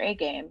stay on your A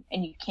game,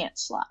 and you can't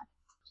slack.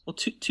 Well,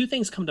 two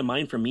things come to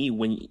mind for me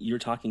when you're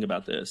talking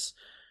about this.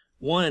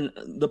 One,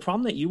 the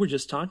problem that you were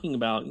just talking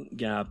about,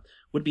 Gab,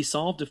 would be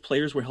solved if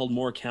players were held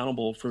more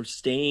accountable for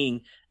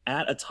staying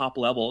at a top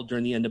level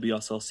during the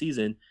NWSL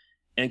season,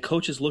 and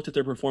coaches looked at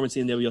their performance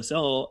in the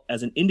NWSL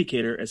as an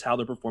indicator as how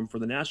they performed for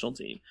the national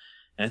team.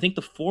 And I think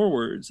the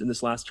forwards in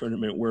this last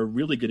tournament were a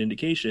really good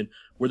indication,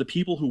 where the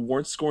people who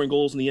weren't scoring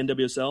goals in the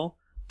NWSL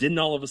didn't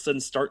all of a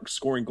sudden start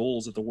scoring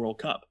goals at the World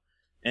Cup.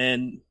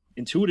 And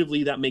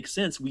intuitively, that makes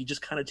sense. We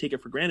just kind of take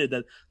it for granted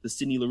that the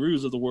Sydney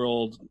Leroux's of the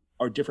world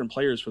are different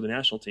players for the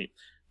national team.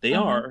 They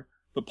are,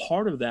 but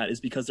part of that is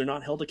because they're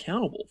not held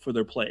accountable for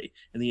their play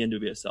in the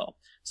NWSL.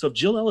 So if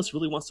Jill Ellis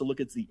really wants to look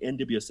at the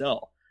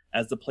NWSL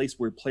as the place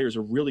where players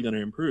are really going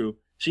to improve,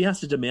 she has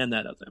to demand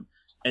that of them,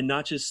 and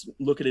not just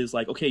look at it as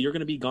like, okay, you're going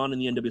to be gone in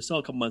the NWSL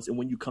a couple months, and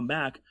when you come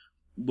back,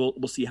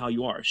 we'll see how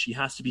you are. She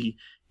has to be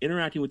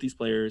interacting with these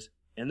players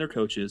and their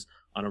coaches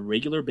on a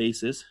regular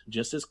basis,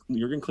 just as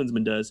Jurgen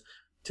Klinsmann does,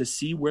 to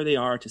see where they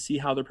are, to see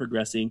how they're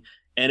progressing.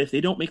 And if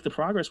they don't make the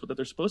progress that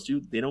they're supposed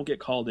to, they don't get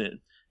called in.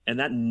 And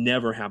that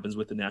never happens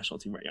with the national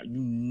team right now. You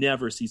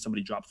never see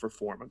somebody drop for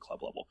form on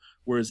club level.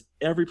 Whereas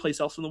every place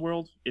else in the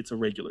world, it's a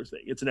regular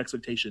thing. It's an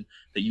expectation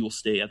that you will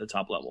stay at the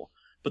top level.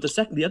 But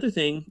the other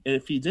thing, and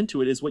it feeds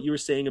into it, is what you were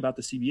saying about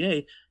the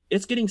CBA.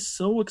 It's getting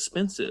so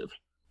expensive.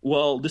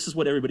 Well, this is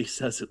what everybody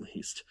says, at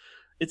least.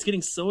 It's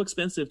getting so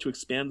expensive to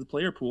expand the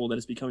player pool that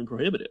it's becoming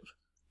prohibitive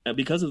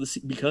because of the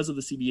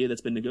CBA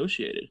that's been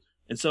negotiated.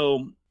 And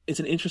so it's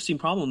an interesting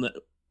problem that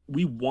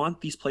we want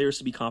these players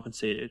to be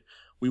compensated.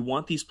 We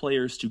want these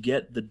players to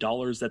get get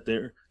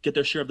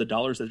their share of the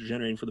dollars that they're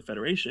generating for the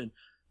federation.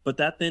 But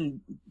that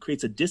then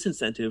creates a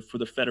disincentive for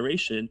the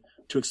federation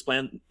to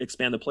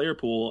expand the player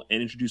pool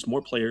and introduce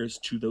more players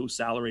to those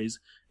salaries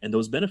and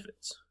those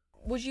benefits.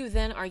 Would you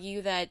then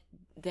argue that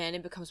then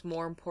it becomes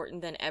more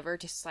important than ever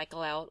to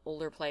cycle out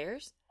older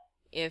players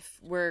if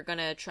we're going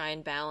to try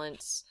and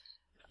balance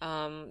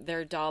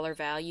their dollar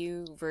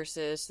value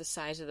versus the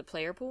size of the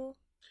player pool?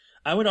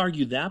 I would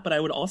argue that, but I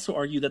would also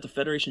argue that the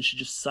federation should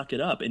just suck it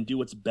up and do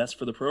what's best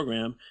for the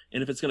program.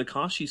 And if it's going to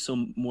cost you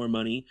some more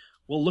money,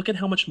 well, look at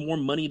how much more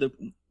money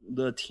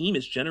the team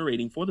is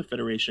generating for the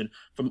federation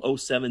from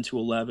 07 to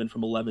 11,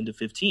 from 11 to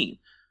 15.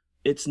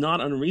 It's not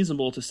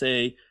unreasonable to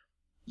say,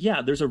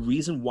 yeah, there's a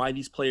reason why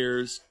these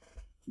players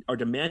are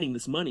demanding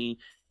this money,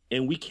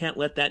 and we can't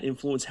let that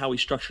influence how we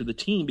structure the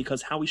team,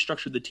 because how we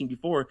structured the team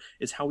before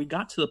is how we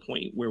got to the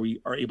point where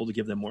we are able to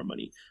give them more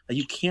money. Like,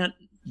 you can't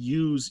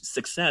use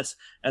success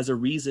as a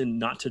reason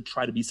not to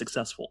try to be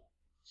successful.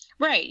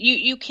 Right.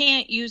 You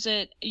can't use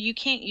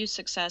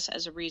success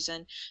as a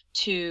reason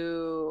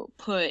to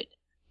put,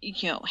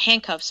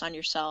 handcuffs on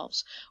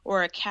yourselves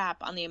or a cap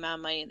on the amount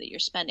of money that you're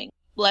spending.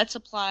 Let's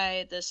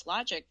apply this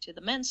logic to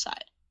the men's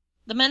side.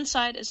 The men's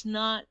side is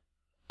not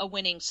a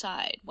winning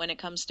side when it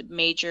comes to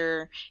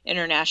major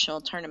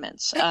international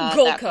tournaments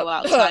that go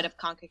outside of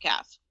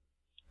CONCACAF.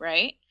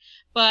 right?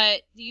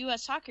 But the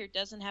U.S. Soccer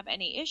doesn't have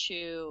any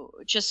issue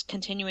just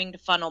continuing to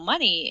funnel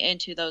money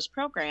into those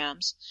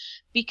programs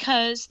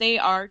because they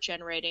are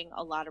generating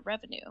a lot of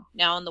revenue.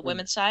 Now, on the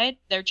women's side,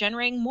 they're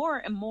generating more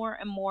and more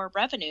and more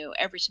revenue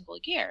every single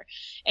year.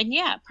 And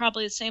yeah,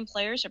 probably the same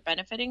players are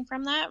benefiting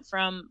from that,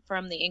 from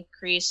the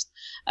increased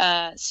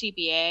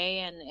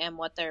CBA and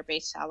what their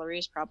base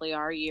salaries probably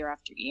are year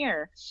after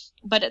year.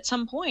 But at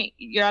some point,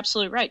 you're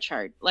absolutely right,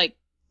 Chard. Like,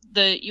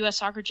 the U.S.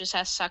 Soccer just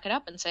has to suck it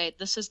up and say,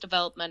 this is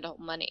developmental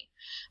money.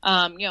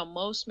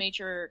 Most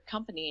major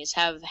companies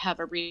have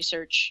a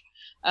research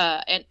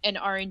an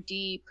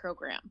R&D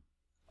program.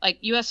 Like,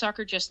 U.S.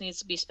 Soccer just needs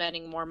to be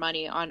spending more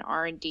money on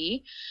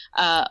R&D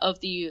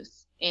of the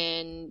youth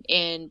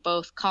in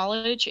both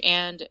college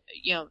and,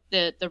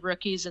 the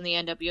rookies in the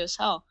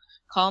NWSL.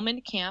 Call them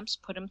into camps,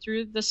 put them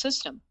through the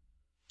system.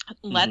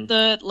 Let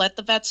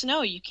the vets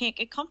know you can't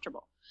get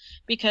comfortable.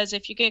 Because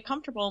if you get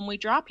comfortable and we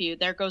drop you,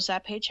 there goes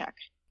that paycheck.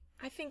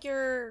 I think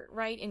you're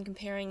right in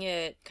comparing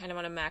it kind of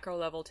on a macro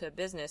level to a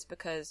business,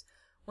 because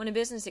when a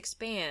business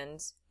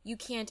expands, you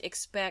can't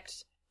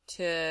expect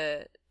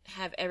to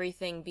have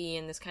everything be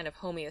in this kind of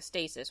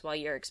homeostasis while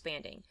you're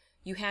expanding.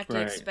 You have to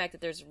expect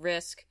that there's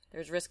risk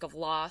of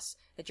loss,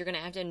 that you're going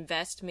to have to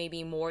invest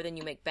maybe more than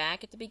you make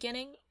back at the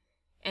beginning,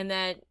 and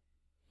that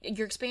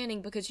you're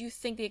expanding because you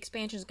think the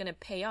expansion is going to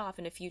pay off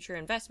in a future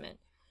investment.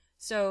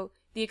 So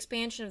the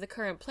expansion of the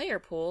current player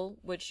pool,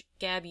 which,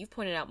 Gab, you've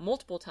pointed out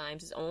multiple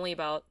times, is only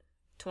about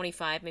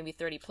 25, maybe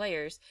 30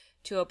 players,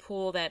 to a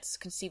pool that's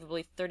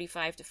conceivably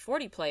 35 to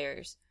 40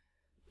 players,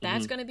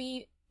 that's going to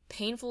be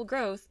painful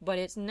growth, but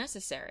it's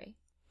necessary.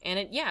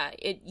 And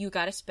you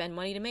got to spend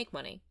money to make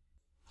money.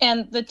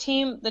 And the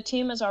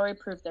team has already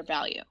proved their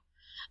value.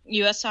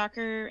 U.S.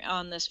 Soccer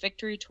on this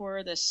victory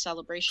tour, this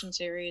celebration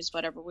series,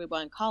 whatever we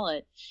want to call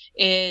it,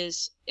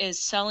 is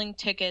selling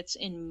tickets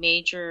in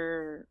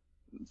major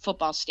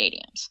football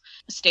stadiums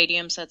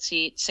that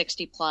seat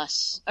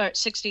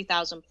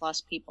 60,000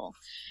 plus people.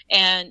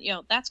 And,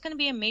 that's going to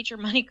be a major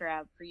money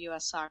grab for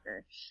U.S.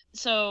 Soccer.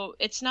 So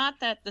it's not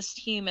that this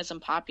team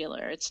isn't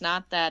popular. It's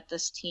not that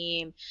this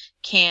team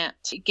can't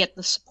get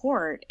the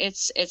support.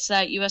 It's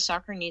that U.S.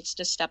 Soccer needs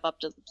to step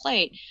up to the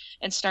plate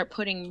and start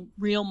putting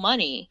real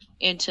money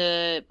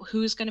into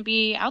who's going to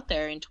be out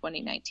there in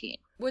 2019.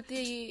 With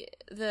the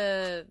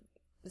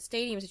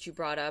stadiums that you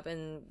brought up,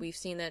 and we've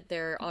seen that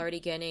they're already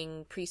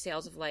getting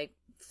pre-sales of like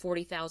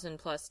 40,000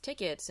 plus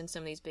tickets in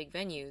some of these big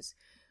venues.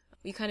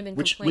 We've kind of been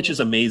complaining. Which is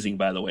amazing,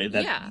 by the way,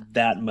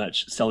 that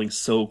much selling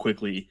so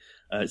quickly.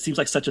 It seems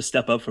like such a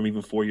step up from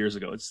even 4 years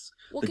ago.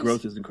 The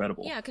growth is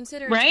incredible. Yeah,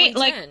 considering right,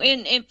 like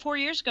in 4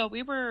 years ago,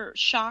 we were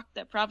shocked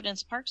that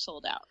Providence Park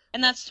sold out,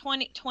 and that's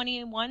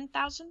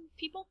 21,000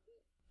 people.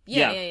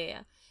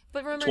 Yeah.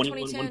 But remember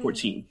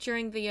 2010,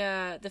 during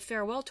the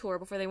farewell tour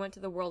before they went to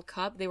the World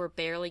Cup, they were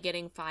barely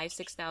getting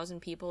 5,000-6,000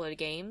 people at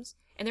games,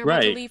 and they were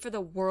about to leave for the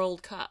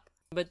World Cup.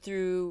 But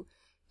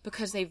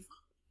because they've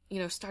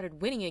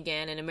started winning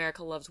again, and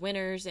America loves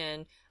winners,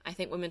 and I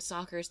think women's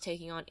soccer is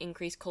taking on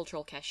increased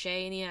cultural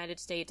cachet in the United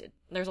States.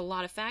 There's a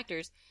lot of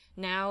factors.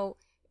 Now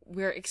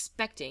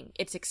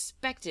it's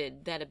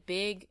expected that a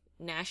big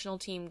national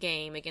team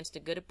game against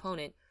a good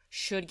opponent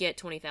should get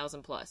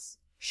 20,000 plus.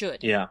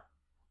 Should. Yeah.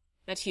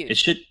 That's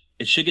huge.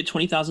 It should get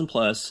 20,000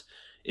 plus.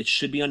 It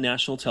should be on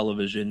national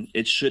television.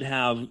 It should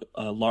have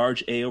a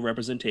large AO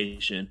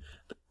representation.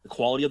 The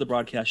quality of the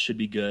broadcast should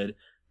be good.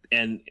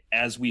 And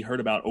as we heard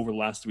about over the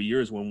last 3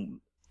 years,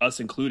 when us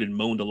included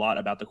moaned a lot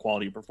about the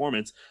quality of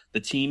performance, the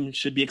team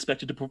should be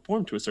expected to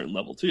perform to a certain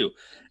level too.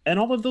 And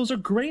all of those are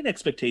great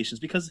expectations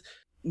because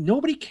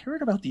nobody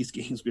cared about these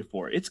games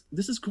before.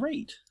 This is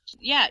great.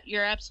 Yeah,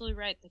 you're absolutely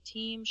right. The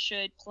team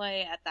should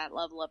play at that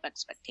level of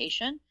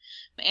expectation.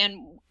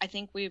 And I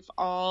think we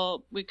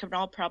could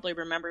all probably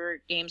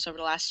remember games over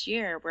the last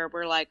year where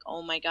we're like,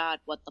 oh my God,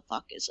 what the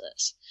fuck is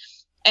this?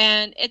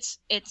 And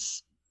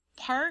it's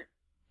part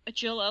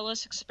Jill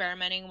Ellis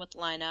experimenting with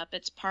lineup.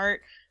 It's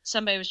part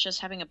somebody was just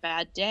having a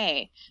bad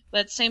day. But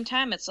at the same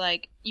time, it's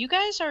like, you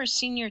guys are a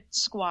senior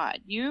squad.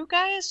 You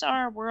guys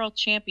are world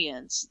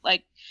champions.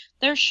 Like,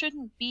 there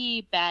shouldn't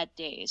be bad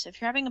days.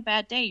 If you're having a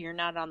bad day, you're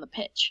not on the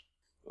pitch.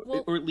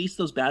 Or at least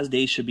those bad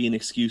days should be an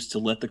excuse to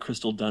let the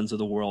Crystal Dunns of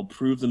the world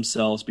prove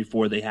themselves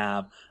before they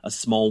have a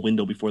small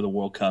window before the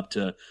World Cup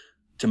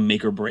to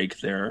make or break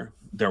their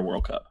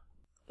World Cup.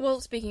 Well,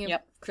 speaking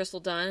of Crystal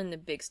Dunn and the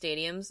big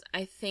stadiums,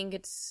 I think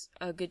it's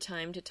a good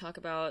time to talk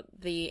about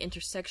the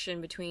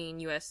intersection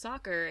between U.S.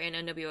 Soccer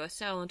and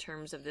NWSL in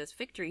terms of this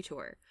victory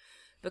tour.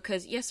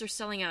 Because, yes, they're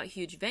selling out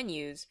huge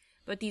venues,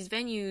 but these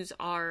venues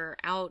are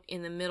out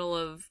in the middle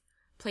of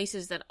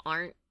places that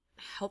aren't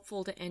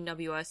helpful to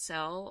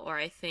NWSL, or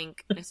I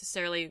think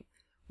necessarily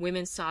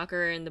women's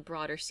soccer in the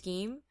broader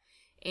scheme.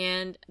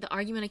 And the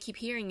argument I keep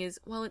hearing is,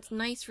 well, it's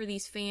nice for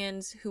these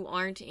fans who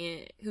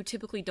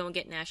typically don't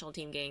get national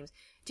team games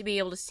to be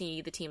able to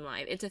see the team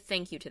live. It's a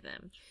thank you to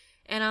them.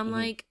 And I'm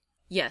like,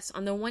 yes,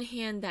 on the one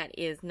hand, that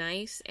is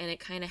nice, and it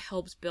kind of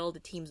helps build the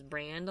team's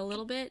brand a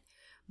little bit,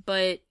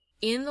 but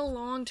in the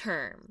long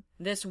term,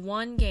 this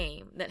one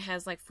game that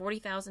has like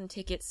 40,000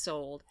 tickets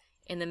sold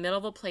in the middle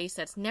of a place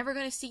that's never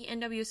going to see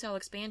NWSL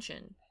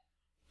expansion,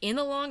 in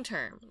the long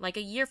term, like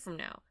a year from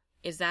now,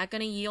 is that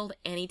going to yield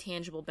any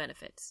tangible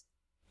benefits?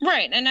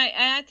 Right, and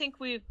I think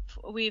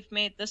we've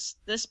made this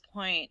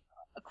point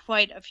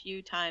quite a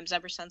few times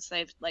ever since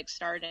they've like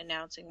started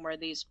announcing where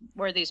these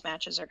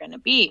matches are going to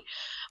be,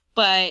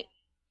 but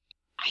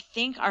I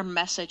think our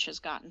message has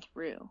gotten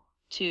through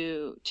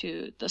to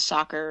the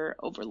soccer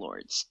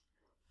overlords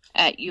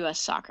at U.S.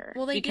 Soccer.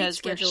 Well,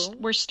 because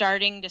we're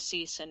starting to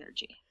see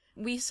synergy.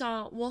 We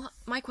saw, well,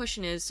 my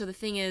question is, so the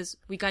thing is,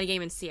 we got a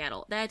game in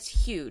Seattle.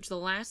 That's huge. The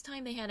last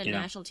time they had a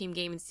national team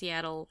game in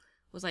Seattle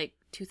was like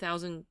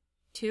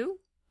 2002?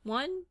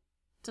 1?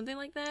 Something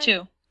like that?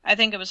 2. I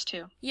think it was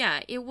 2.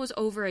 Yeah, it was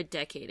over a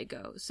decade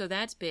ago. So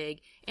that's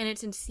big. And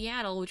it's in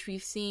Seattle, which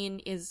we've seen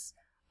is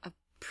a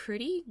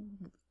pretty,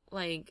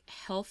 like,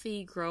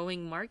 healthy,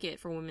 growing market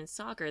for women's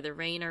soccer. The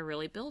Reign are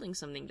really building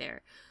something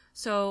there.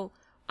 So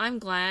I'm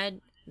glad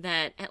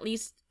that, at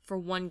least for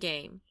one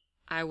game,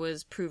 I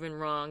was proven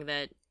wrong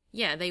that,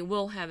 yeah, they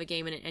will have a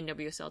game in an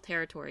NWSL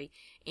territory.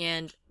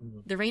 And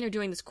the Reign are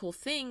doing this cool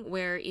thing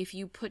where if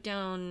you put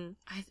down,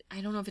 I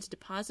don't know if it's a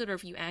deposit or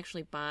if you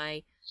actually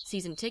buy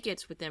season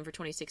tickets with them for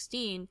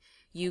 2016,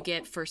 you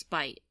get first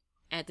bite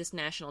at this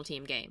national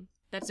team game.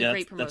 That's a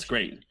great promotion. That's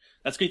great.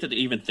 That's great that they're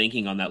even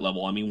thinking on that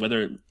level. I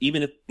mean,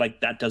 even if like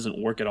that doesn't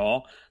work at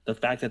all, the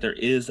fact that there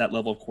is that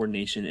level of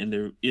coordination and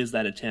there is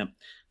that attempt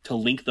to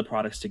link the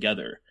products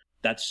together,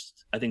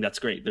 I think that's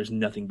great. There's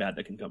nothing bad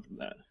that can come from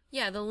that.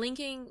 Yeah, the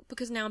linking,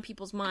 because now in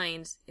people's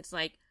minds, it's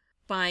like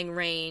buying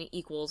Reign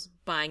equals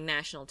buying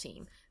national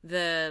team.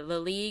 The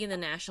league and the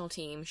national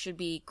team should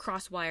be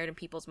cross-wired in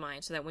people's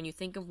minds so that when you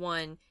think of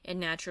one, it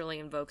naturally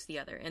invokes the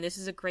other. And this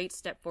is a great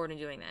step forward in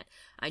doing that.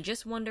 I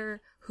just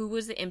wonder who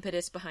was the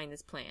impetus behind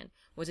this plan.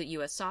 Was it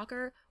U.S.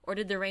 Soccer, or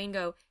did the Reign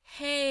go,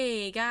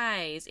 hey,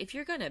 guys, if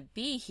you're going to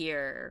be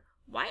here,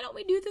 why don't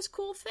we do this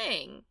cool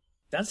thing?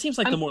 That seems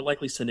like the more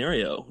likely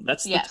scenario.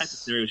 That's the type of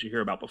scenarios you hear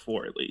about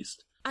before, at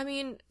least. I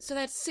mean, so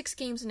that's 6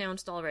 games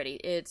announced already.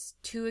 It's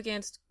 2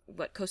 against,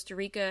 Costa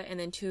Rica, and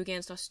then 2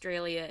 against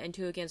Australia, and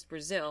 2 against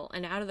Brazil.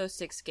 And out of those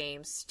 6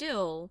 games,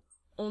 still,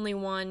 only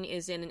 1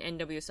 is in an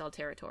NWSL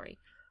territory.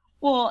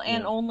 Well,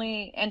 and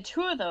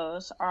 2 of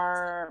those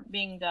are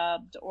being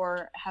dubbed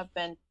or have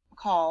been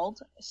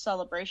called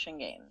celebration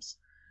games,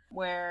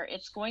 where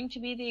it's going to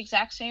be the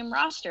exact same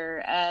roster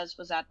as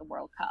was at the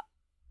World Cup.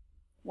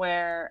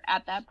 Where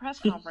at that press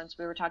conference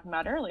we were talking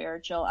about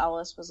earlier, Jill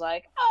Ellis was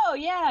like, oh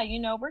yeah,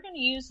 we're going to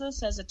use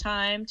this as a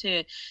time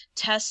to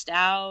test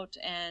out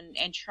and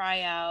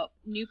try out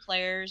new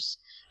players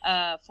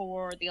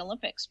for the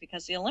Olympics,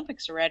 because the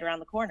Olympics are right around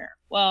the corner.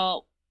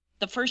 Well,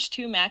 the first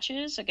 2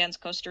 matches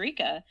against Costa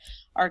Rica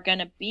are going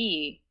to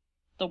be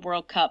the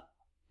World Cup.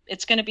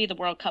 It's going to be the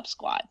World Cup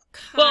squad.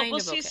 We'll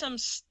see some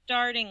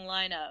starting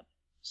lineup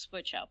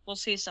switch up. We'll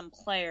see some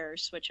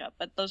players switch up.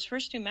 But those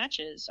first 2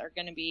 matches are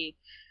going to be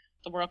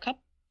the World Cup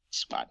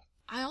squad.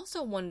 I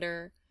also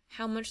wonder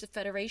how much the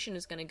Federation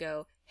is going to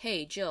go,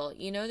 hey, Jill,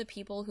 the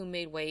people who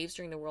made waves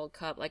during the World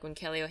Cup, like when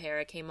Kelly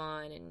O'Hara came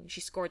on and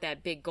she scored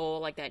that big goal,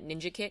 like that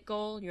ninja kick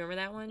goal, you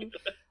remember that one?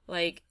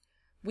 Like,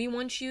 we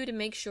want you to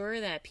make sure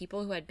that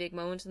people who had big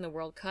moments in the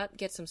World Cup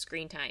get some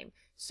screen time,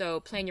 so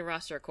plan your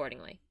roster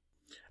accordingly.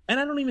 And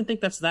I don't even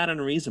think that's that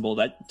unreasonable.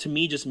 That, to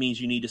me, just means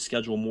you need to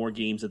schedule more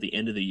games at the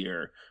end of the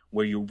year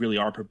where you really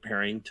are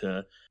preparing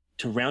to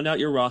round out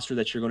your roster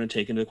that you're going to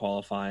take into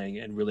qualifying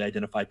and really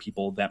identify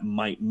people that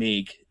might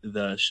make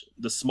the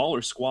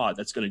smaller squad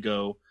that's going to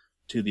go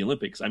to the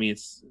Olympics. I mean,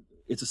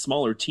 it's a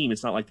smaller team.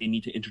 It's not like they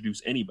need to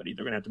introduce anybody.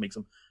 They're going to have to make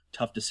some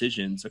tough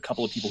decisions. A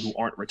couple of people who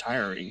aren't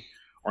retiring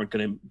aren't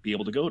going to be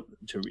able to go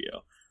to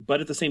Rio.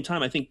 But at the same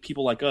time, I think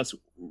people like us,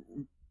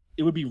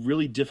 it would be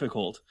really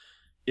difficult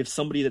if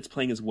somebody that's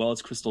playing as well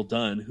as Crystal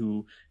Dunn,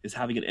 who is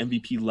having an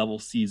MVP level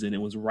season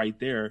and was right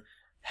there,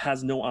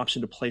 has no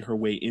option to play her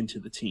way into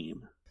the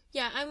team.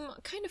 Yeah, I'm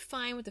kind of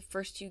fine with the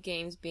first 2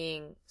 games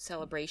being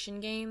celebration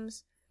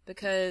games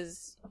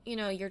because,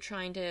 you're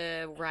trying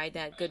to ride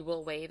that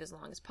goodwill wave as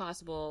long as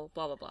possible,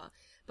 blah, blah, blah.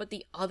 But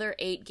the other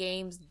 8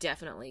 games,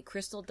 definitely.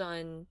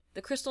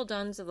 The Crystal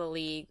Dunns of the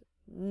league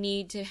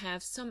need to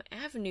have some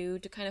avenue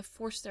to kind of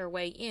force their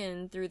way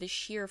in through the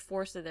sheer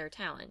force of their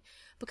talent.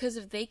 Because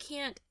if they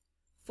can't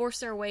force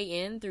their way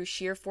in through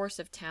sheer force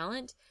of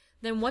talent,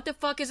 then what the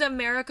fuck is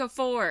America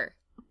for?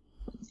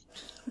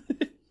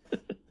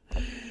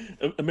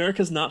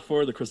 America's not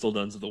for the Crystal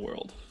Dunns of the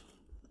world.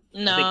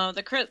 No,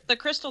 the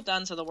Crystal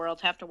Dunns of the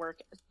world have to work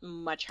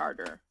much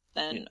harder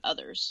than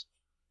others.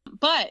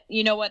 But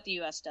you know what the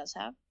U.S. does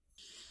have?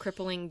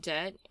 Crippling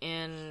debt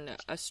and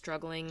a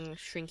struggling,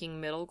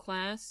 shrinking middle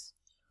class.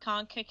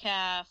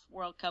 CONCACAF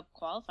World Cup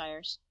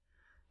qualifiers.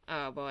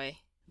 Oh boy.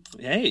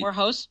 Hey. We're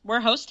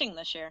hosting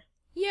this year.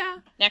 Yeah.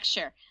 Next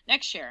year,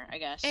 I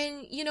guess.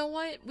 And you know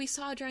what? We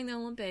saw during the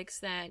Olympics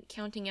that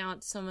counting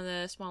out some of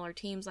the smaller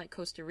teams like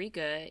Costa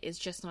Rica is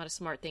just not a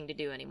smart thing to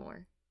do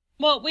anymore.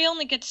 Well, we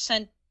only get to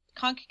send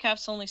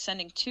CONCACAF's only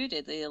sending 2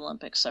 to the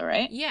Olympics, though,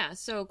 right? Yeah,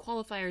 so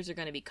qualifiers are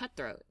going to be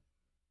cutthroat.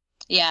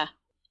 Yeah.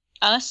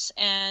 Us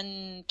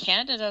and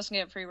Canada doesn't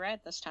get free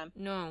ride this time.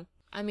 No.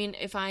 I mean,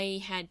 if I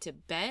had to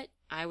bet,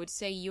 I would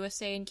say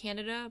USA and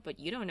Canada, but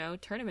you don't know.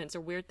 Tournaments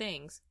are weird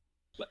things.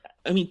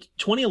 I mean,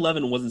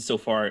 2011 wasn't so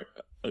far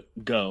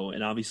ago,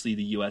 and obviously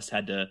the U.S.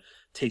 had to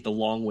take the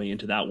long way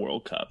into that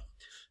World Cup.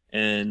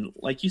 And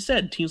like you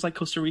said, teams like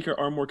Costa Rica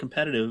are more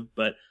competitive,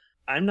 but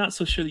I'm not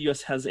so sure the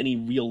U.S. has any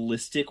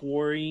realistic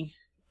worry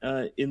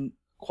in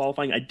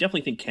qualifying. I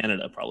definitely think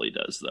Canada probably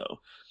does, though.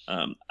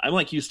 I'm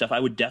like you, Steph. I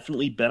would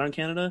definitely bet on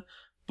Canada,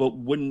 but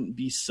wouldn't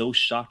be so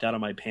shocked out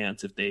of my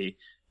pants if they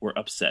were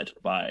upset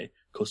by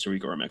Costa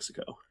Rica or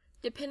Mexico.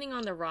 Depending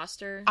on the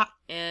roster,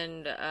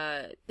 and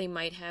they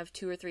might have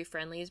 2 or 3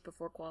 friendlies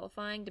before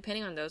qualifying.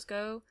 Depending on those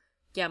go,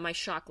 yeah, my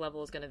shock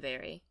level is going to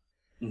vary.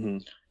 Mm-hmm.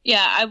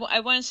 Yeah, I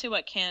want to see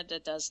what Canada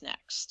does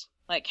next.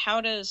 Like,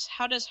 how does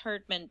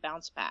Herdman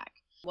bounce back?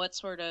 What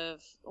sort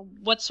of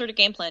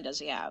game plan does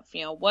he have?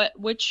 You know,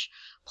 which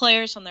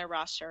players on their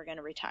roster are going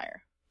to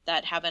retire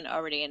that haven't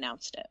already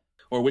announced it?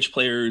 Or which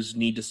players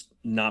need to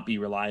not be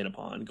relied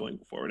upon going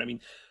forward? I mean,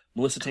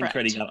 Melissa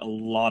Tancredi got a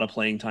lot of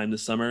playing time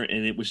this summer,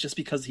 and it was just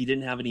because he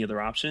didn't have any other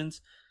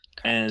options.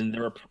 Correct. And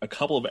there were a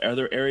couple of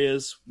other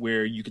areas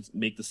where you could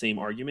make the same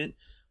argument.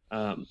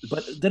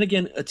 But then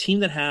again, a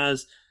team that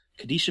has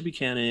Kadisha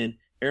Buchanan,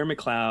 Erin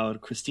McLeod,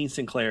 Christine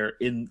Sinclair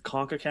in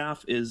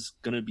CONCACAF is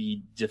going to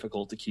be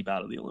difficult to keep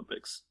out of the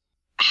Olympics.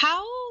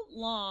 How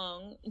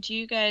long do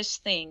you guys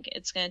think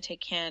it's going to take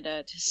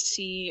Canada to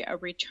see a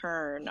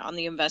return on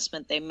the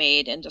investment they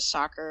made into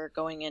soccer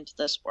going into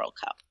this World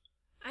Cup?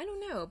 I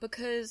don't know,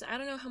 because I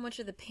don't know how much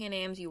of the Pan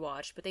Ams you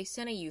watched, but they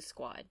sent a youth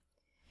squad.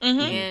 Mm-hmm.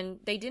 And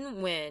they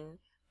didn't win,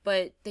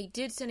 but they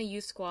did send a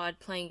youth squad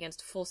playing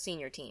against full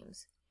senior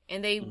teams.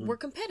 And they were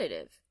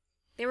competitive.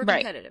 They were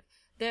competitive.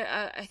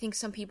 There, I think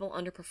some people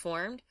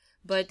underperformed,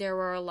 but there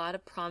were a lot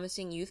of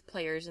promising youth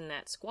players in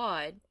that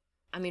squad.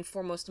 I mean,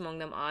 foremost among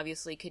them,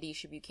 obviously,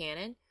 Kadisha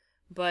Buchanan.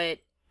 But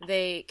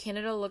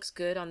Canada looks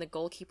good on the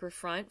goalkeeper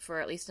front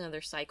for at least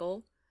another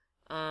cycle.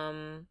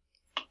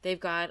 They've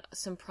got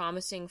some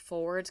promising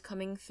forwards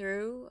coming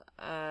through.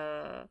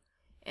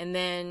 And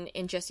then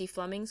in Jessie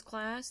Fleming's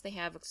class, they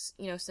have,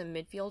 some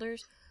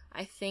midfielders.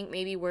 I think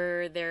maybe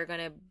where they're going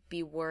to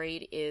be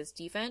worried is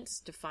defense,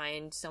 to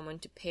find someone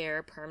to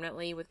pair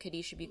permanently with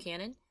Kadisha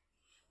Buchanan.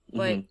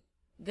 But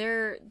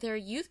their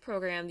youth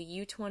program, the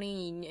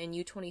U20 and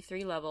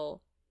U23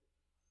 level,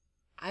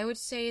 I would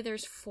say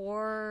there's 4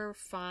 or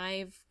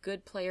 5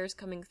 good players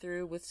coming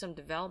through with some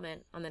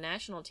development on the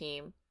national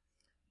team,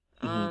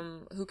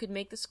 who could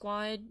make the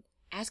squad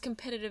as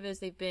competitive as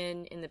they've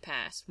been in the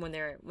past when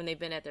they've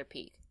been at their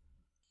peak.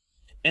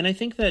 And I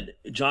think that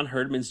John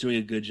Herdman's doing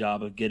a good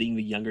job of getting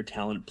the younger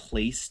talent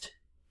placed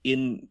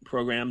in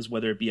programs,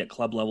 whether it be at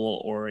club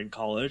level or in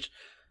college,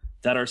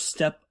 that are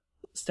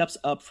steps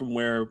up from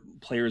where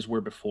players were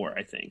before,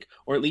 I think.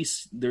 Or at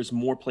least there's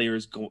more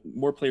players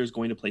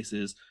going to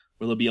places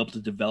where they'll be able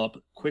to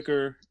develop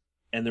quicker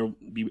and there'll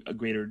be a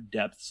greater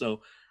depth.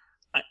 So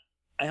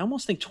I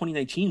almost think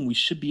 2019 we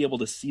should be able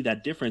to see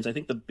that difference. I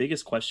think the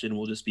biggest question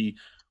will just be,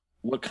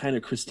 what kind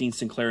of Christine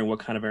Sinclair and what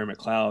kind of Erin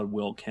McLeod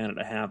will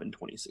Canada have in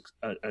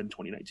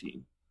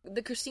 2019?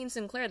 The Christine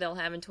Sinclair they'll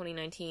have in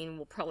 2019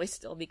 will probably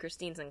still be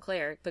Christine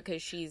Sinclair,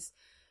 because she's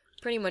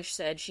pretty much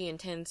said she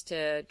intends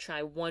to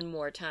try one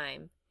more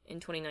time in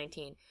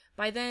 2019.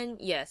 By then,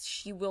 yes,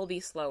 she will be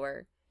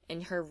slower,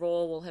 and her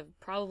role will have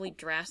probably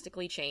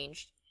drastically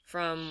changed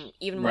from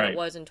even what it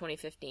was in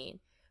 2015.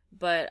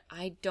 But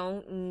I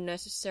don't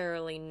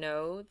necessarily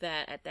know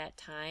that at that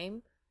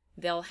time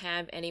they'll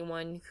have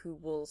anyone who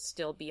will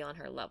still be on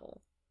her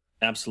level.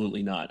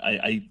 Absolutely not.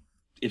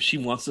 If she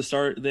wants to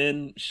start,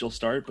 then she'll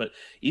start. But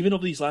even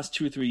over these last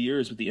 2 or 3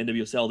 years with the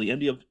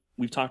NWSL,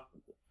 we've talked.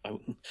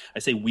 I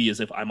say we as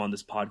if I'm on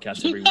this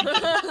podcast every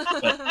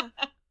week.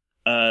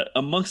 But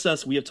amongst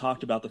us, we have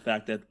talked about the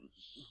fact that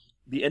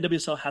the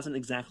NWSL hasn't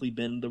exactly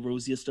been the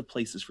rosiest of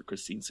places for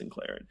Christine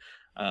Sinclair.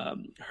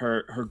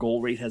 Her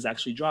goal rate has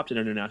actually dropped at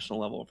international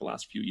level over the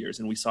last few years,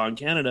 and we saw in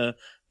Canada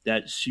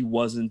that she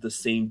wasn't the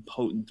same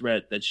potent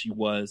threat that she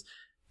was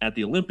at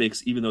the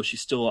Olympics, even though she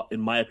still,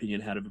 in my opinion,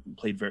 had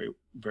played very,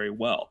 very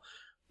well.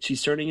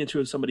 She's turning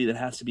into somebody that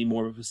has to be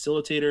more of a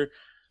facilitator.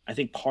 I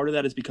think part of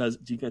that is because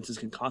defenses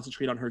can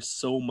concentrate on her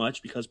so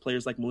much because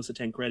players like Melissa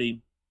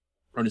Tancredi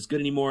aren't as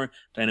good anymore.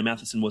 Diana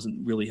Matheson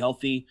wasn't really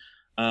healthy.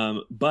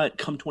 But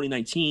come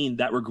 2019,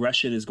 that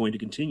regression is going to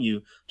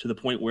continue to the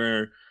point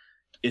where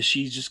is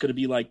she just going to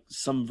be like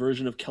some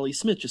version of Kelly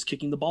Smith, just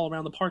kicking the ball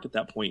around the park at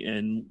that point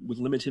and with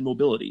limited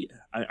mobility?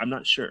 I'm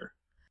not sure.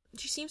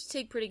 She seems to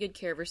take pretty good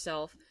care of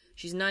herself.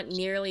 She's not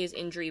nearly as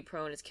injury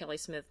prone as Kelly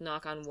Smith,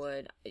 knock on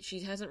wood. She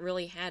hasn't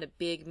really had a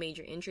big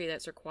major injury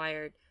that's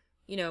required,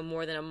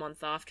 more than a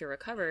month off to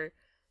recover.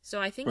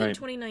 So I think in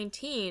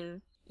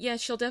 2019,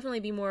 she'll definitely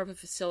be more of a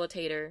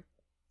facilitator.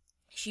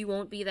 She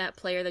won't be that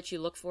player that you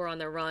look for on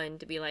the run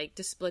to be like,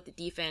 to split the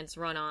defense,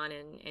 run on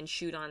and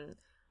shoot on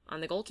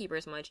on the goalkeeper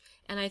as much,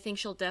 and I think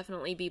she'll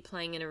definitely be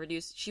playing in a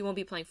reduced... She won't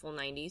be playing full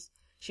 90s.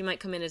 She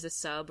might come in as a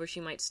sub, or she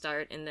might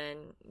start and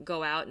then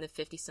go out in the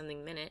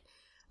 50-something minute.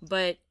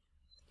 But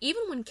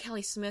even when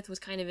Kelly Smith was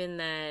kind of in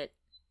that,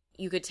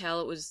 you could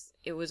tell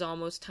it was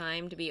almost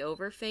time to be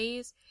over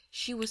phase,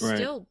 she was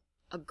still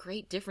a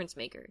great difference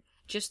maker.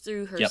 Just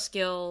through her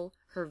skill,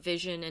 her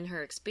vision, and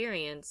her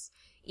experience,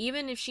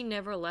 even if she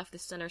never left the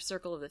center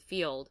circle of the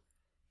field,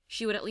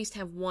 she would at least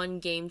have one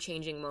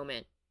game-changing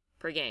moment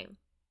per game.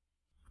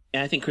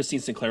 And I think Christine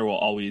Sinclair will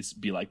always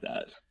be like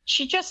that.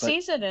 She just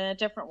sees it in a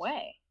different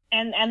way.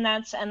 And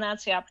that's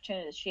the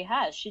opportunity that she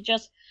has.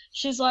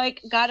 She's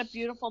like got a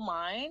beautiful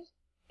mind,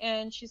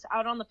 and she's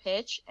out on the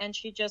pitch, and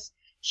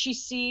she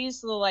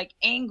sees the like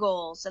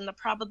angles and the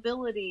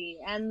probability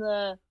and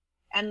the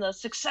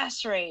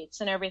success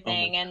rates and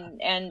everything,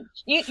 and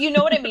you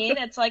know what I mean?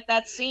 It's like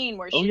that scene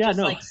where she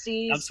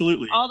sees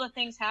absolutely all the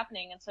things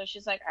happening, and so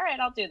she's like, all right,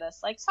 I'll do this.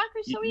 Like,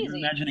 soccer's so easy. You're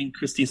imagining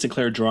Christine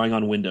Sinclair drawing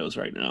on windows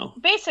right now.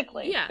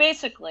 Basically,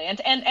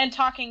 and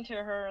talking to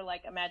her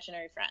like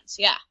imaginary friends.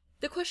 Yeah.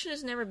 The question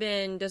has never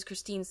been,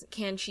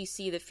 can she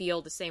see the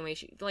field the same way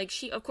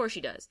of course she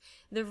does.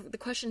 The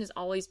question has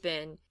always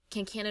been,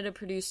 can Canada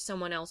produce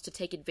someone else to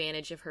take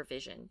advantage of her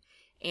vision?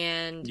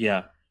 And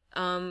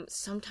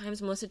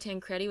sometimes Melissa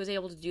Tancredi was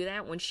able to do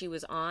that when she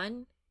was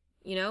on.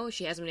 You know,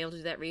 she hasn't been able to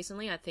do that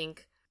recently. I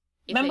think.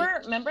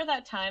 Remember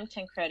that time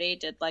Tancredi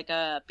did like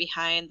a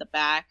behind the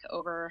back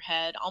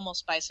overhead,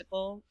 almost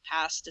bicycle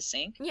pass to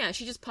Sink? Yeah,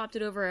 she just popped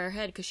it over her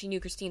head because she knew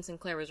Christine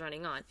Sinclair was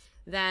running on.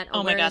 That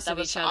oh my god, that of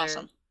was each other,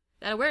 awesome.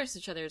 That awareness of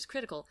each other is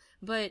critical.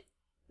 But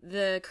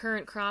the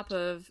current crop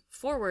of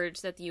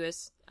forwards that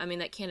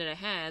that Canada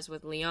has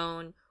with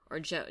Leon or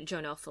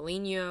Jonelle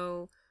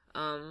Foligno.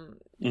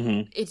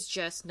 It's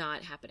just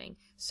not happening.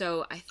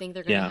 So I think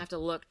they're going to have to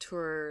look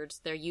towards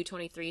their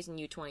U23s and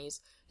U20s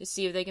to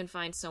see if they can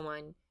find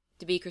someone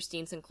to be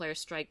Christine Sinclair's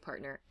strike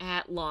partner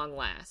at long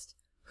last.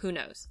 Who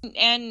knows?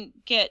 And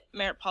get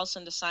Merritt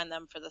Paulson to sign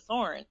them for the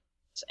Thorns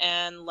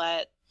and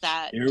let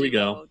that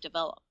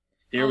develop.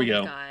 Here we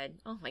go.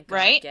 Oh my god.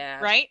 Right?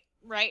 Gab. Right,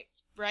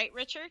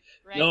 Richard?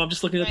 Right? No, I'm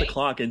just looking at the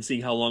clock and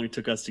seeing how long it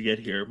took us to get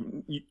here.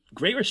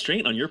 Great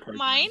restraint on your part.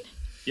 Mine?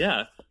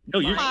 Yeah. No,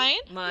 you're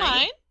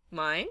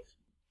Mine.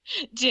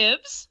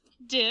 Dibs.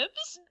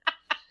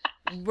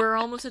 We're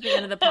almost at the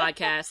end of the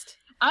podcast.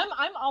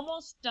 I'm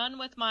almost done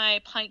with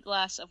my pint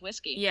glass of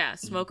whiskey. Yeah,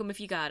 smoke them if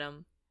you got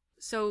them.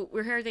 So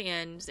we're here at the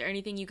end. Is there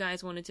anything you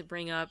guys wanted to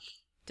bring up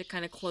to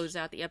kind of close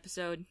out the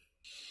episode?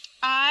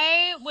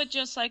 I would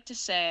just like to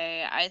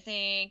say, I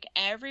think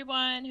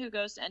everyone who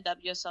goes to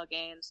NWSL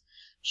games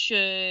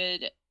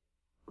should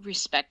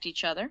respect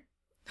each other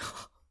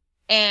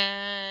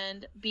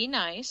and be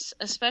nice,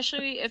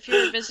 especially if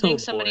you're visiting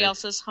somebody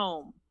else's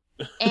home.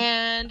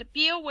 And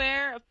be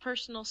aware of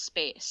personal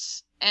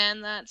space,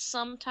 and that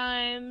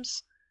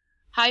sometimes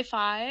high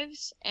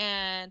fives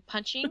and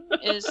punching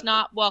is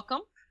not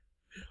welcome.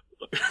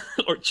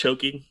 Or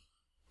choking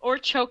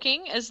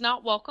is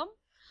not welcome.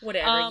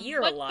 Whatever,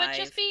 you're alive. But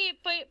just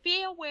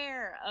be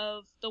aware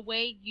of the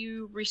way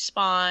you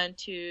respond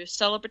to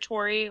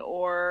celebratory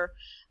or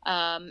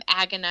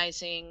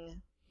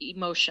agonizing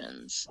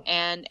emotions,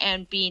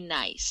 and be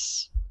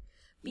nice.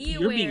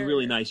 You're being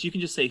really nice. You can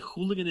just say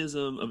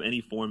hooliganism of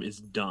any form is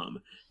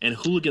dumb, and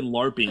hooligan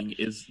LARPing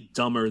is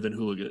dumber than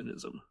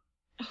hooliganism.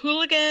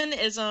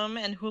 Hooliganism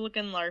and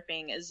hooligan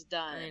LARPing is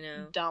done. I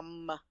know.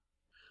 Dumb.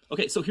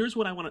 Okay, so here's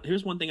one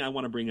thing I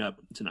want to bring up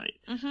tonight.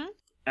 Mm-hmm.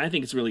 I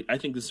think this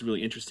is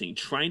really interesting.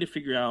 Trying to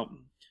figure out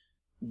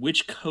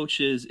which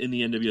coaches in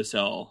the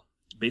NWSL,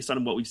 based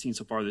on what we've seen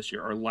so far this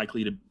year, are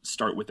likely to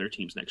start with their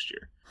teams next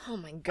year. Oh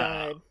my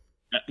god.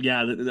 Yeah,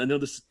 I know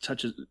this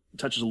touches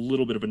a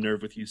little bit of a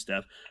nerve with you,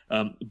 Steph.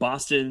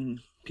 Boston,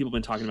 people have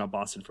been talking about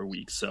Boston for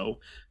weeks, so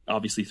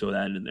obviously throw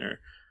that in there.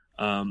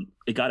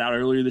 It got out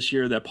earlier this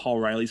year that Paul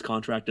Riley's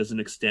contract doesn't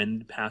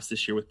extend past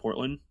this year with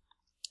Portland,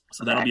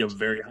 so that'll be a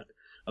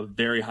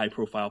very high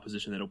profile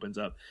position that opens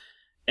up.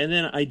 And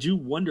then I do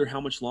wonder how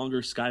much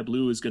longer Sky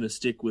Blue is going to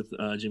stick with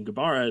Jim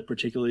Gabarra,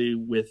 particularly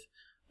with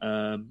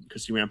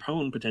Christy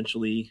Rampone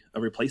potentially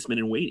a replacement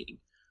in waiting.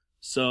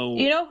 So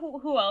you know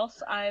who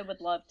else I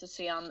would love to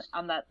see on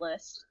that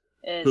list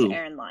is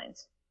Aaron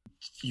Lyons.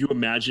 You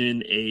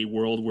imagine a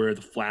world where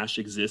the Flash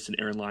exists and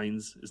Aaron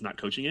Lyons is not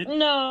coaching it?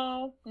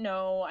 No,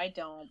 I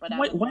don't. But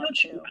why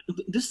don't you?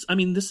 This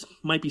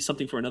might be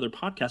something for another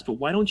podcast. But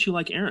why don't you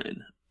like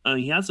Aaron?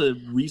 He has a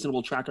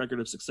reasonable track record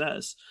of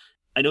success.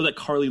 I know that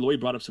Carly Lloyd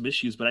brought up some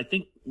issues, but I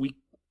think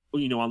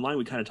online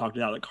we kind of talked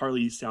it out. That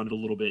Carly sounded a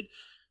little bit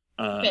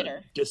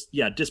bitter.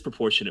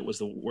 Disproportionate was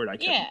the word I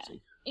kept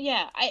using.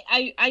 Yeah,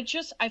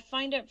 I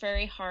find it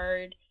very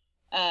hard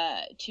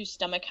to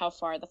stomach how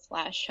far the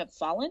Flash have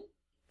fallen.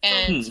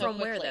 And so from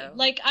where though?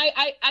 Like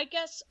I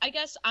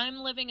guess I'm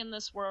living in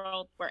this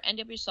world where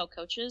NWSL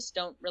coaches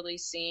don't really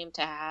seem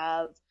to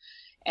have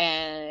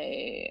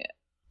a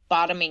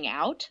bottoming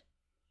out.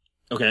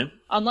 Okay.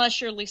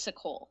 Unless you're Lisa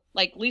Cole.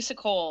 Like Lisa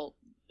Cole,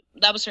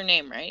 that was her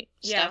name, right?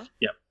 Yeah. Steph?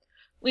 Yep.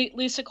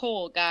 Lisa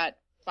Cole got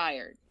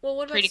fired. Well,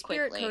 what about pretty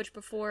Spirit quickly. coach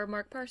before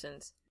Mark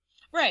Parsons?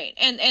 Right.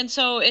 And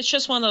so it's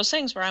just one of those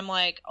things where I'm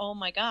like, oh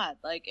my God,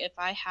 like if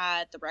I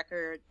had the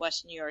record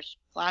Western New York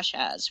Flash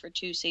has for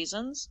 2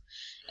 seasons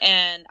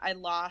and I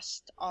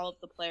lost all of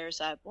the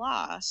players I've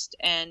lost,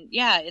 and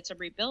yeah, it's a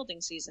rebuilding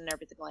season and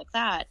everything like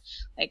that,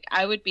 like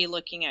I would be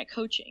looking at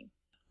coaching.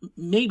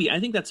 Maybe. I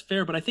think that's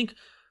fair, but I think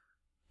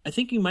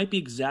you might be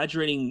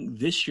exaggerating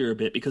this year a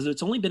bit, because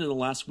it's only been in the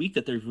last week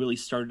that they've really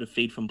started to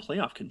fade from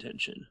playoff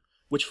contention,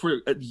 which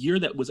for a year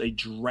that was a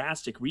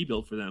drastic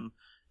rebuild for them,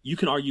 you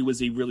can argue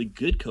was a really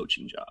good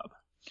coaching job.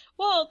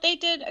 Well, they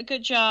did a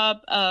good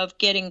job of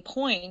getting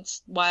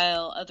points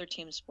while other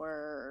teams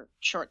were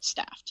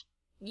short-staffed.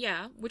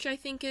 Yeah, which I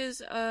think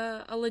is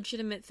a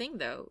legitimate thing,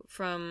 though,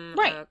 from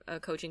Right. a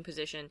coaching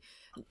position,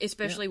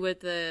 especially with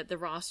the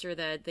roster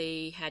that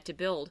they had to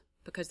build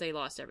because they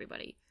lost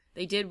everybody.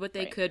 They did what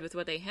they Right. could with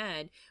what they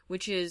had,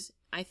 which is,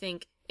 I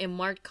think, in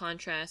marked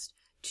contrast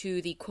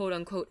to the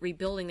quote-unquote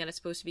rebuilding that is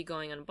supposed to be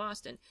going on in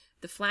Boston.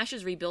 The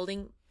Flash's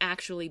rebuilding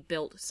actually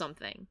built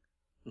something.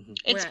 Mm-hmm.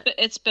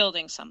 It's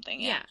building something,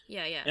 yeah.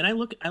 Yeah. And I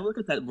look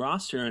at that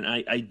roster, and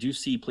I do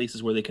see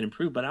places where they can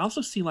improve, but I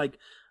also see like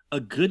a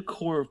good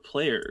core of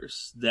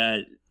players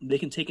that they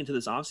can take into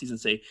this offseason and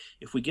say,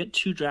 if we get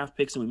 2 draft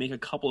picks and we make a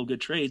couple of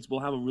good trades,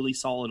 we'll have a really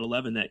solid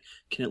 11 that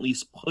can at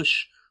least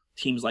push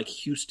teams like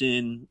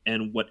Houston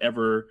and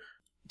whatever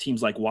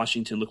teams like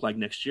Washington look like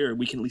next year.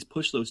 We can at least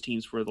push those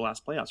teams for the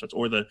last playoff spots,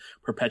 or the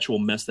perpetual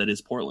mess that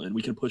is Portland.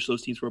 We can push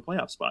those teams for a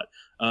playoff spot.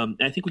 And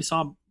I think we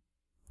saw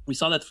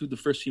that through the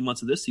first few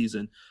months of this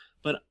season.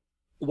 But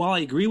while I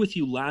agree with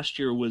you, last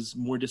year was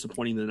more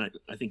disappointing than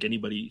I think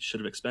anybody should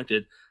have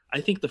expected,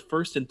 I think the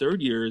first and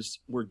third years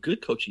were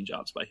good coaching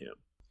jobs by him.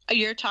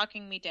 You're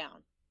talking me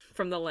down.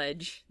 From the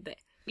ledge.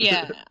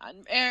 Yeah,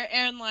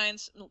 Aaron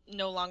Lyons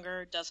no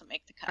longer doesn't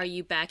make the cut. Are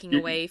you backing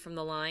away from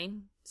the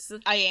line?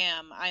 I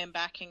am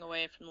backing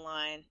away from the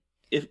line.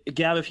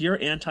 If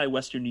you're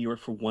anti-Western New York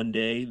for one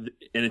day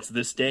and it's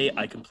this day,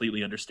 I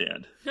completely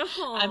understand.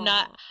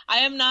 I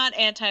am not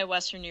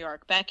anti-Western New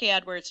York. Becky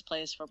Edwards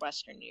plays for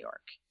Western New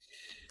York.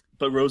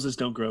 But roses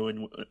don't grow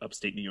in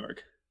upstate New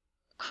York.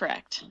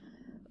 Correct.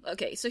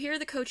 Okay, so here are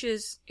the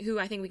coaches who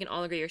I think we can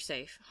all agree are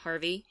safe.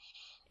 Harvey,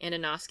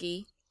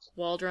 Andonovski,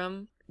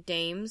 Waldrum,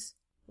 Dames,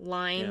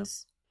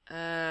 Lyons,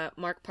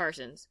 Mark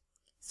Parsons.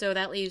 So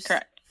that leaves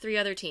Correct. 3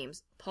 other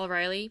teams. Paul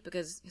Riley,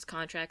 because his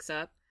contract's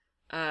up.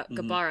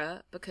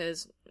 Gabara,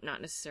 because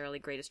not necessarily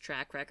greatest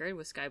track record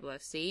with Sky Blue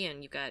FC,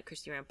 and you've got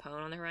Christy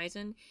Rampone on the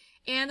horizon.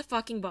 And the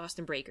fucking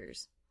Boston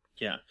Breakers.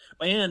 Yeah,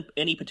 and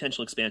any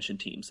potential expansion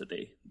teams that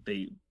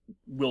they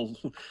will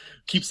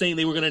keep saying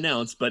they were going to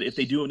announce, but if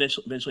they do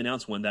eventually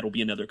announce one, that'll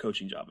be another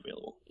coaching job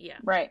available. Yeah.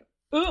 Right.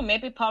 Ooh,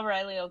 maybe Paul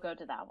Riley will go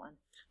to that one.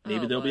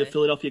 Maybe there'll be a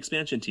Philadelphia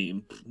expansion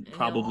team.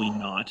 Probably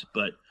not,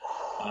 but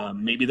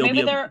maybe there'll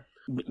be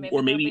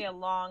a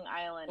Long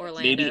Island.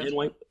 Orlando.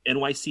 Maybe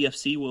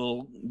NYCFC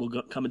will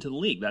come into the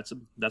league. That's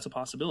a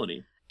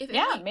possibility.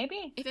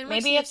 Maybe. If NYCFC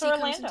maybe it's comes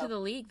Orlando. into the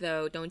league,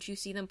 though, don't you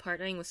see them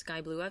partnering with Sky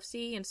Blue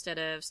FC instead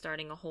of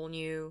starting a whole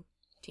new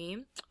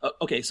team?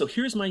 Okay, so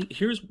here's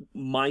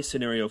my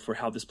scenario for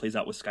how this plays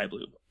out with Sky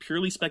Blue.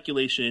 Purely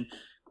speculation.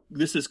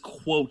 This is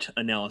quote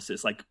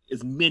analysis, like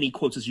as many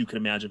quotes as you can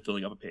imagine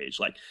filling up a page.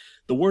 Like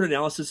the word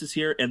analysis is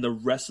here, and the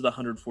rest of the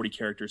 140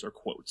 characters are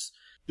quotes.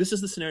 This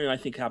is the scenario I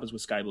think happens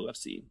with Sky Blue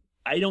FC.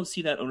 I don't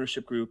see that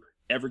ownership group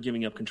ever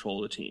giving up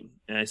control of the team,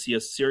 and I see a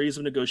series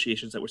of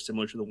negotiations that were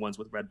similar to the ones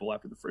with Red Bull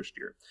after the first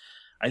year.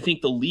 I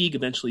think the league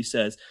eventually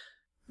says,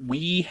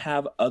 we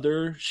have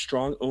other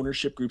strong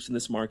ownership groups in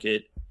this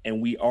market,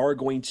 and we are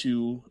going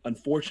to,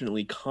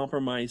 unfortunately,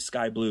 compromise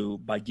Sky Blue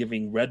by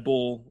giving Red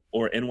Bull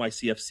or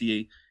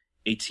NYCFC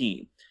a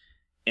team.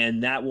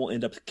 And that will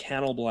end up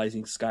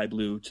cannibalizing Sky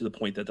Blue to the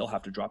point that they'll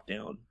have to drop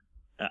down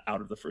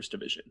out of the first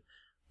division.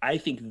 I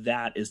think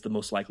that is the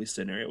most likely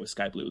scenario with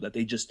Sky Blue, that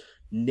they just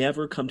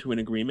never come to an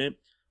agreement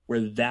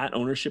where that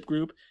ownership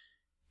group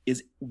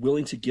is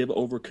willing to give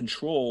over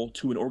control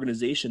to an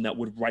organization that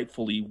would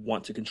rightfully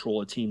want to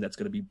control a team that's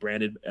going to be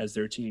branded as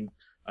their team,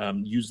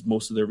 use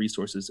most of their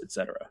resources,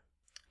 etc.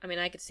 I mean,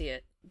 I could see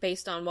it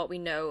based on what we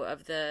know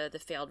of the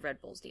failed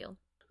Red Bulls deal.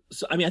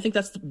 So, I mean, I think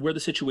that's where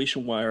the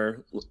situation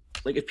where,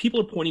 like, if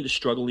people are pointing to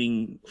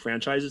struggling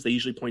franchises, they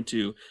usually point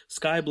to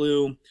Sky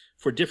Blue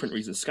for different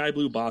reasons. Sky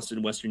Blue,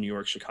 Boston, Western New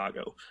York,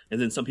 Chicago. And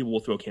then some people will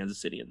throw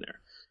Kansas City in there.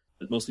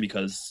 Mostly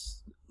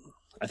because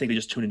I think they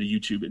just tune into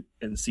YouTube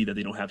and see that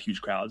they don't have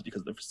huge crowds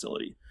because of their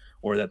facility,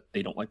 or that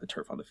they don't like the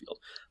turf on the field.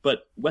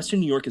 But Western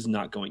New York is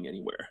not going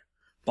anywhere.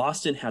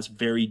 Boston has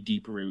very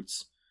deep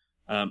roots.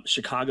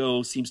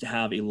 Chicago seems to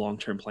have a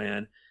long-term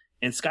plan.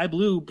 And Sky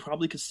Blue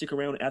probably could stick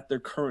around at their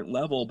current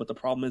level, but the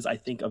problem is I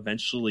think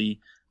eventually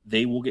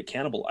they will get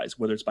cannibalized,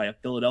 whether it's by a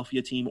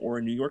Philadelphia team or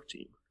a New York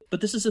team. But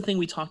this is the thing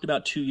we talked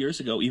about 2 years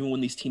ago, even when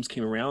these teams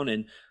came around,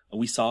 and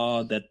we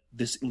saw that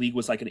this league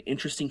was like an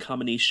interesting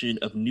combination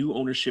of new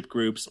ownership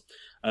groups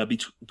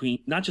between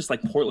not just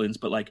like Portland's,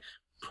 but like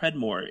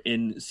Predmore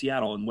in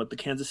Seattle and what the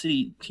Kansas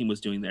City team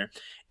was doing there,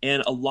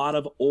 and a lot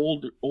of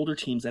older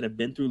teams that have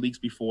been through leagues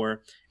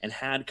before and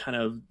had kind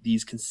of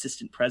these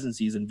consistent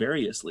presences in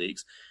various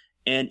leagues.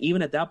 And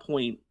even at that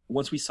point,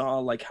 once we saw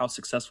like how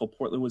successful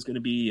Portland was going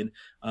to be and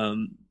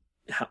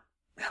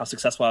how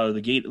successful out of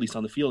the gate, at least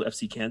on the field,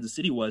 FC Kansas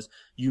City was,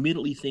 you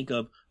immediately think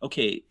of,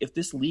 okay, if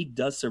this league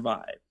does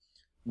survive,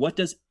 what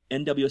does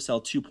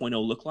NWSL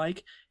 2.0 look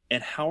like?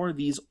 And how are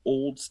these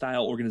old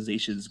style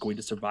organizations going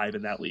to survive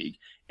in that league?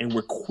 And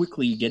we're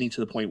quickly getting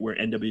to the point where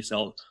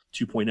NWSL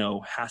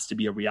 2.0 has to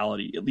be a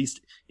reality, at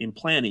least in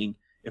planning,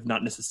 if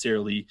not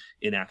necessarily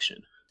in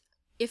action.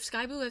 If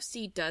Sky Blue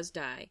FC does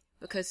die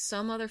because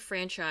some other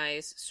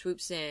franchise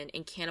swoops in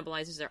and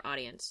cannibalizes their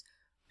audience,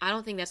 I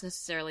don't think that's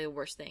necessarily the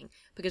worst thing,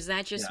 because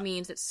that just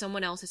means that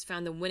someone else has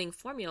found the winning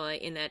formula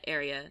in that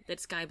area that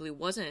Sky Blue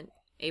wasn't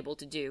able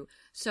to do.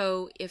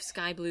 So if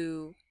Sky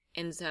Blue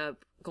ends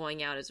up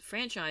going out as a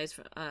franchise,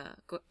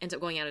 ends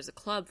up going out as a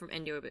club from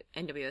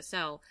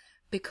NWSL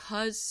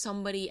because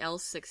somebody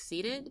else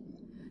succeeded,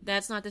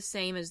 that's not the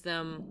same as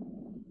them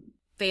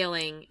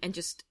failing and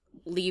just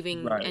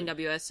leaving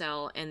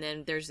NWSL, and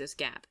then there's this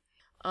gap.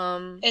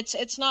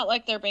 It's not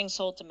like they're being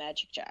sold to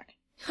Magic Jack.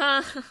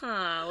 Ha ha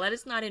ha! Let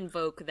us not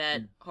invoke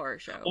that horror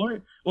show.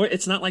 Or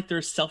it's not like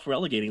they're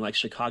self-relegating like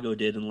Chicago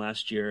did in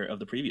last year of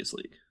the previous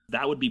league.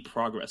 That would be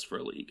progress for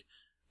a league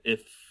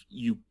if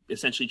you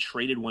essentially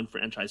traded one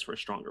franchise for a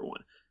stronger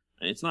one.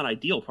 And it's not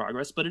ideal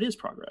progress, but it is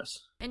progress.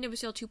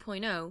 NWSL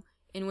 2.0,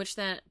 in which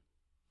that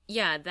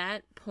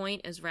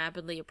point is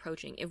rapidly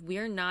approaching. If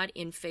we're not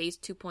in phase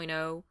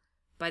 2.0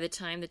 by the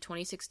time the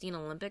 2016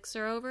 Olympics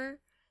are over,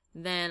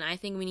 then I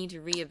think we need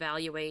to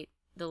reevaluate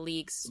the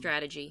league's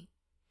strategy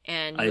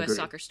and U.S.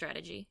 soccer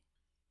strategy.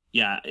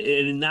 Yeah, and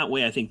in that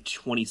way, I think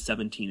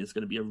 2017 is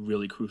going to be a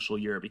really crucial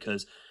year,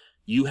 because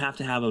you have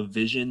to have a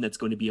vision that's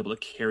going to be able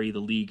to carry the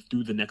league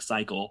through the next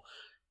cycle.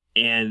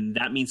 And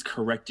that means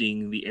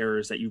correcting the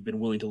errors that you've been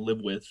willing to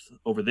live with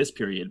over this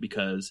period,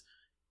 because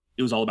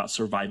it was all about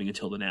surviving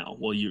until the now.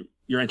 Well,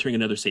 you're entering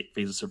another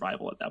phase of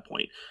survival at that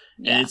point.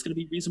 Yeah. And it's going to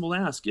be reasonable to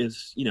ask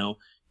is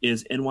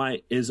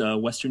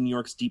Western New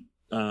York's deep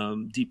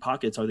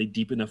pockets, are they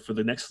deep enough for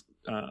the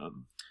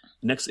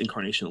next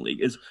incarnation of the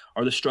league?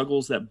 Are the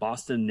struggles that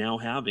Boston now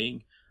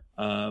having,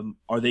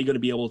 are they going to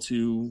be able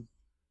to,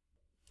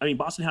 I mean,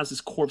 Boston has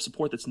this core of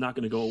support that's not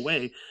going to go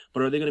away,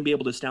 but are they going to be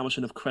able to establish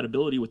enough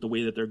credibility with the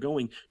way that they're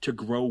going to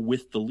grow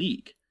with the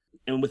league?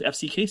 And with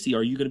FCKC,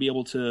 are you going to be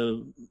able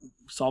to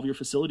solve your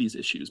facilities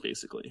issues,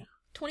 basically?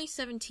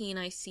 2017,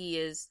 I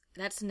see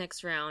that's the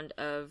next round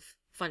of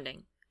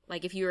funding.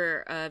 Like if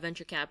you're a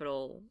venture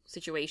capital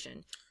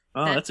situation.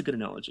 Oh, that's a good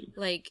analogy.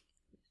 Like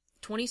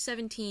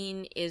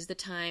 2017 is the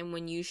time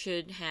when you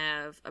should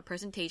have a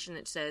presentation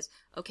that says,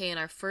 okay, in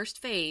our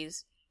first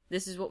phase,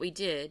 this is what we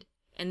did,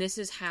 and this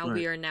is how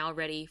we are now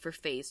ready for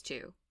phase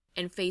 2.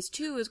 And phase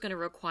 2 is going to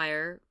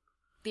require,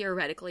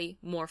 theoretically,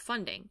 more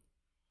funding.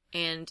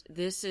 And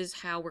this is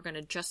how we're going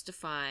to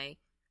justify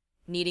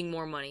needing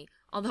more money.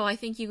 Although I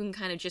think you can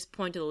kind of just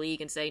point to the league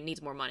and say, it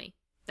needs more money.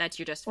 That's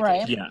your justification.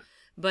 Right. Yeah.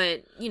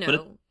 But,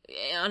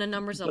 on a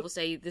numbers level,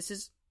 say, this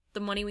is the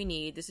money we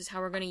need, this is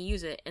how we're going to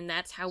use it, and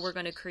that's how we're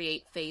going to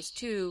create phase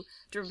 2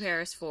 to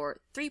prepare us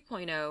for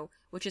 3.0,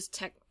 which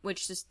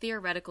is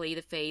theoretically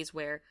the phase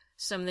where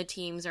some of the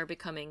teams are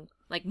becoming,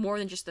 like, more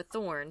than just the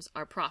Thorns,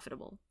 are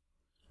profitable.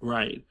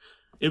 Right.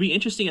 It'd be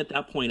interesting at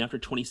that point after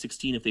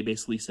 2016 if they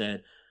basically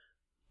said,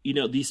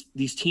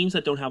 these teams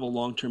that don't have a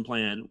long-term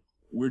plan,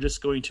 we're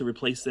just going to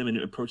replace them and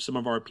approach some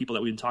of our people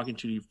that we've been talking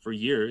to for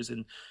years,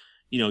 and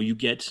you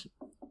get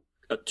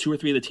 2 or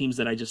 3 of the teams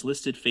that I just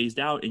listed phased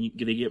out, and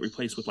they get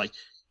replaced with like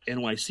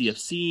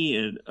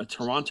NYCFC and a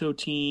Toronto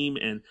team,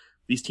 and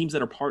these teams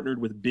that are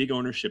partnered with big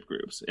ownership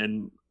groups,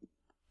 and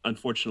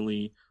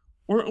unfortunately,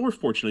 or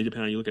fortunately,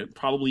 depending on how you look at it,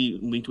 probably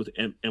linked with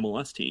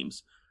MLS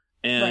teams.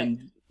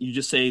 And you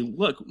just say,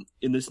 look,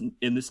 in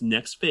this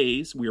next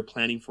phase, we are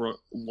planning for a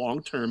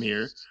long term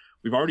here.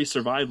 We've already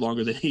survived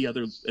longer than any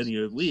other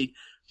league,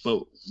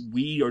 but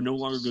we are no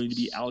longer going to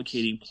be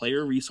allocating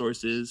player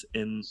resources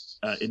and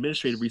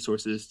administrative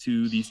resources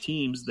to these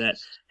teams that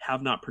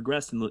have not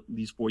progressed in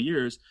these 4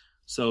 years.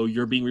 So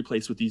you're being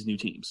replaced with these new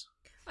teams.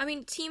 I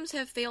mean, teams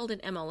have failed in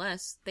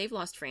MLS. They've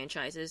lost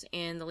franchises,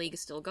 and the league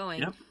is still going.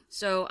 Yep.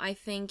 So I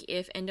think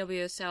if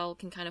NWSL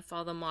can kind of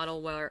follow the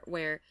model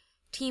where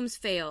teams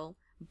fail,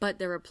 but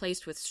they're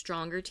replaced with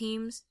stronger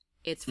teams,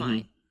 it's fine.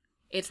 Mm-hmm.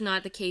 It's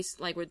not the case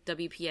like with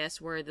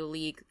WPS where the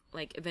league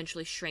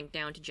eventually shrank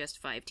down to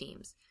just 5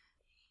 teams.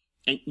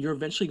 And you're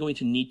eventually going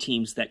to need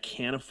teams that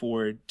can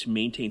afford to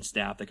maintain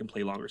staff that can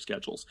play longer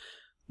schedules,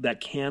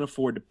 that can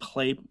afford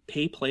to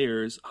pay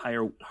players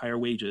higher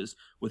wages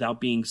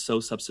without being so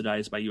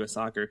subsidized by U.S.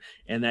 Soccer,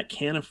 and that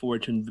can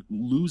afford to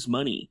lose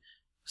money,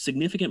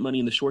 significant money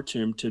in the short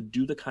term, to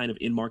do the kind of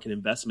in-market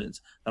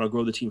investments that'll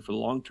grow the team for the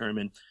long term.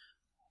 And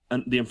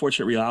the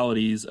unfortunate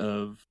realities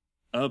of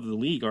the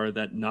league are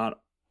that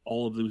not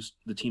all of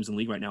the teams in the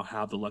league right now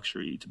have the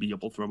luxury to be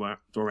able to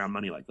throw around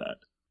money like that.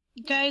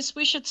 Guys,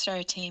 we should start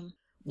a team.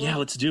 Yeah,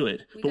 let's do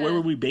it. But where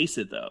would we base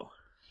it, though?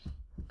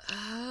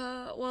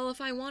 Well,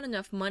 if I want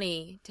enough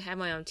money to have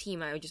my own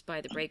team, I would just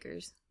buy the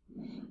Breakers.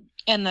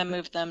 And then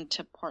move them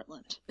to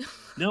Portland.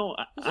 No,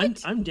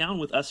 I'm down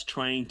with us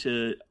trying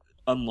to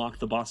unlock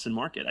the Boston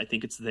market. I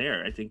think it's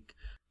there. I think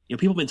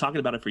people have been talking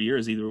about it for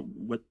years, either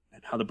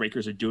how the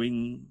Breakers are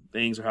doing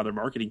things or how they're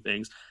marketing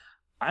things.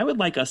 I would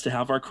like us to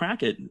have our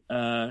crack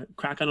on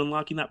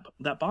unlocking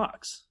that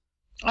box.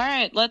 All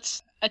right,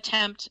 let's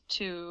attempt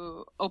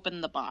to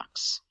open the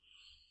box.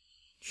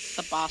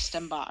 The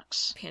Boston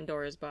box.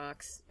 Pandora's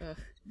box. Ugh.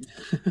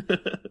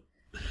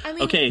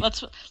 Okay.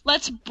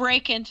 Let's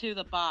break into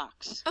the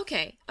box.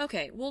 Okay.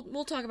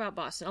 We'll talk about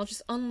Boston. I'll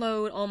just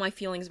unload all my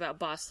feelings about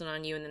Boston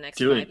on you in the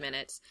next 5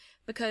 minutes,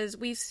 because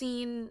we've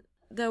seen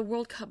the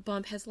World Cup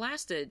bump has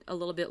lasted a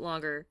little bit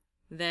longer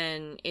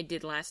than it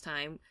did last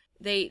time.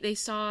 They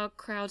saw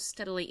crowds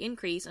steadily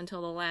increase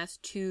until the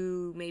last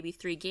 2, maybe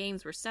 3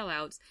 games were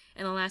sellouts,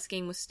 and the last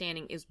game was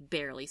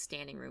barely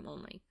standing room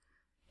only.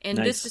 And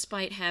nice. This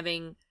despite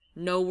having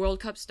no World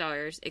Cup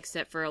stars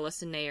except for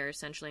Alyssa Nair,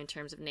 essentially, in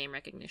terms of name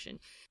recognition.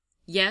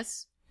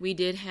 Yes, we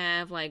did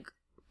have,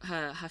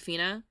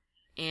 Hafina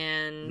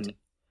and,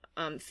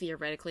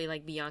 theoretically,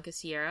 Bianca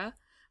Sierra,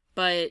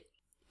 but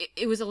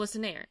it was Alyssa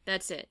Nair.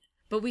 That's it.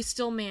 But we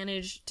still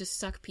managed to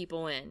suck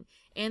people in.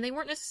 And they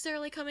weren't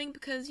necessarily coming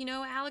because,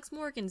 Alex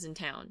Morgan's in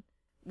town.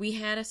 We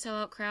had a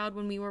sellout crowd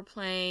when we were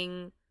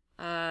playing,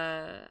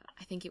 I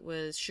think it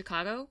was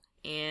Chicago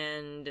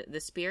and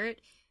the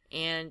Spirit.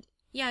 And,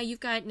 yeah,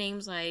 you've got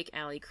names like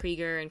Ali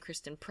Krieger and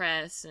Kristen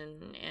Press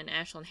and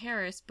Ashlyn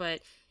Harris,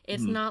 but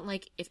it's not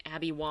like if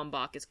Abby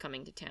Wambach is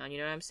coming to town, you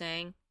know what I'm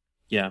saying?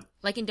 Yeah.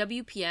 Like in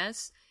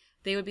WPS,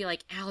 they would be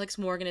like, Alex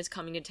Morgan is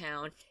coming to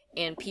town,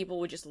 and people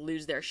would just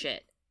lose their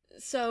shit.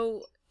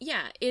 So,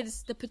 yeah,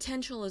 the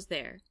potential is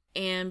there.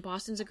 And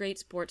Boston's a great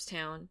sports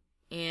town,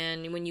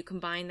 and when you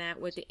combine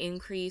that with the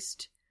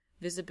increased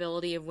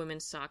visibility of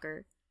women's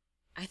soccer,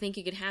 I think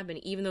it could happen,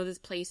 even though this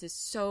place is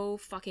so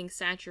fucking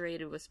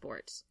saturated with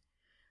sports.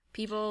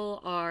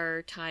 People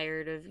are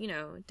tired of,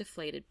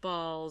 deflated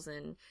balls,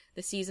 and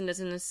the season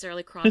doesn't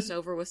necessarily cross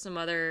over with some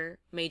other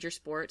major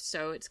sports,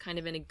 so it's kind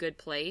of in a good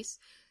place.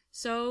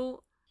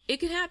 So, it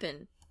could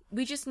happen.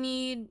 We just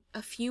need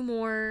a few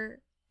more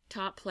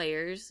top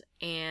players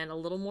and a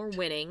little more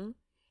winning.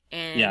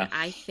 And yeah.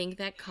 I think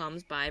that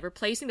comes by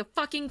replacing the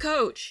fucking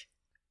coach.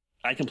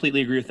 I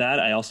completely agree with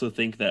that. I also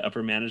think that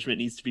upper management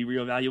needs to be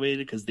reevaluated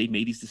because they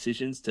made these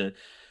decisions to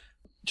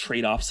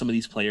trade off some of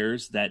these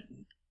players that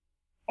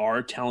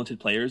are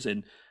talented players.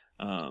 And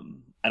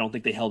I don't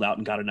think they held out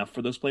and got enough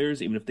for those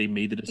players, even if they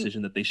made the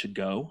decision that they should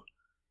go.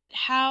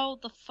 How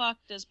the fuck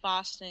does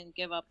Boston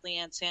give up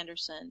Leanne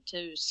Sanderson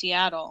to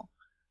Seattle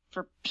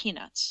for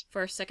peanuts?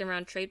 For a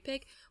second-round trade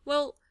pick?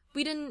 Well,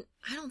 I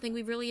don't think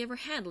we really ever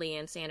had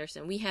Leanne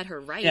Sanderson. We had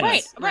her rights.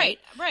 Yes. Right.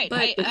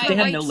 But they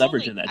had no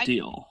leverage in that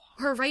deal.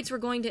 Her rights were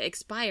going to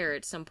expire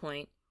at some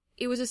point.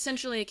 It was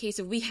essentially a case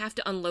of, we have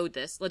to unload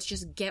this. Let's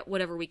just get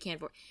whatever we can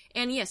for.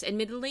 And yes,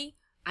 admittedly,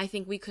 I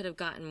think we could have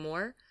gotten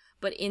more.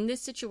 But in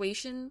this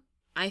situation,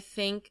 I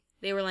think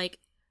they were like,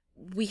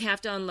 we have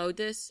to unload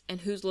this,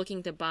 and who's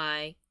looking to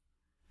buy?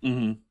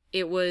 Mm-hmm.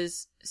 It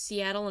was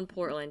Seattle and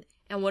Portland.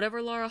 And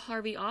whatever Laura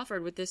Harvey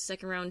offered with this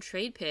second-round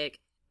trade pick,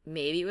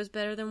 maybe it was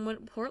better than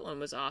what Portland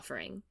was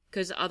offering.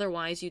 Because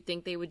otherwise you'd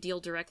think they would deal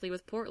directly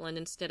with Portland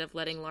instead of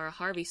letting Laura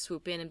Harvey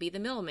swoop in and be the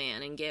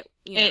middleman and get,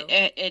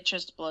 It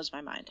just blows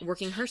my mind.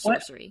 Working her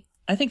sorcery.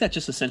 I think that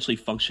just essentially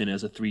functioned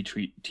as a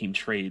 3-team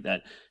trade,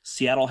 that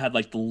Seattle had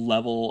the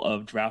level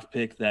of draft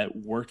pick that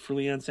worked for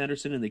Leanne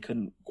Sanderson and they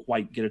couldn't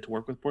quite get it to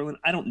work with Portland.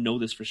 I don't know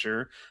this for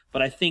sure,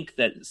 but I think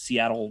that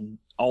Seattle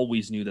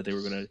always knew that they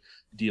were going to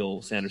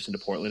deal Sanderson to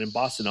Portland, and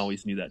Boston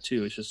always knew that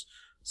too. It's just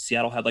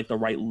Seattle had the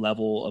right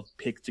level of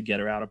pick to get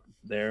her out of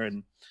there,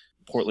 and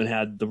Portland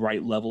had the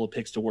right level of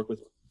picks to work with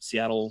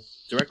Seattle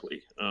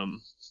directly.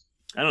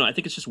 I don't know. I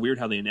think it's just weird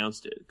how they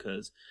announced it,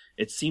 because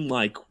it seemed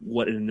like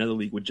what in another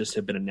league would just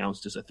have been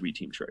announced as a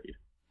 3-team trade.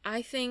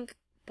 I think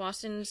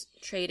Boston's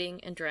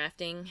trading and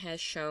drafting has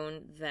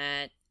shown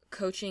that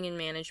coaching and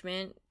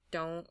management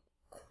don't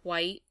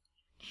quite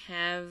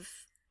have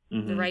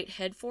the right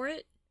head for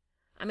it.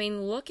 I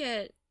mean, look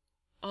at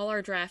all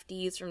our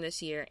draftees from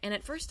this year, and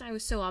at first I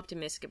was so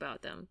optimistic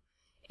about them.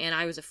 And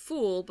I was a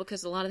fool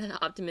because a lot of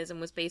that optimism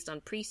was based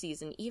on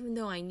preseason, even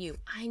though I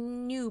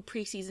knew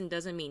preseason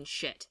doesn't mean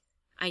shit.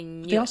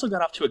 They also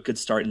got off to a good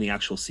start in the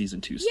actual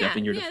season too, Steph,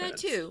 in your defense. Yeah, that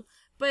too.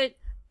 But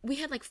we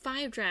had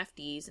 5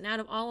 draftees, and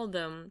out of all of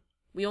them,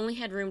 we only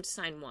had room to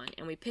sign one,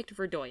 and we picked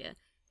Verdoya.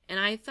 And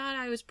I thought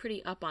I was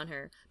pretty up on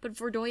her, but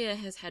Verdoya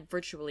has had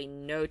virtually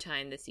no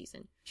time this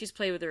season. She's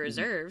played with the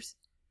reserves,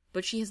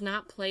 but she has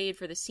not played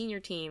for the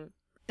senior team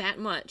that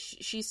much.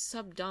 She's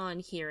subbed on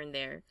here and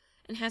there,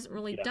 and hasn't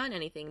really done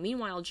anything.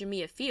 Meanwhile,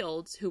 Jamia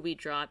Fields, who we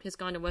dropped, has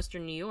gone to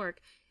Western New York,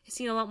 has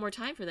seen a lot more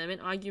time for them,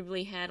 and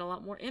arguably had a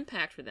lot more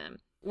impact for them.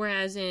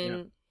 Whereas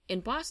in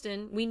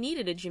Boston, we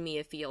needed a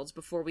Jamia Fields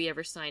before we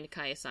ever signed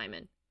Kaya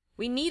Simon.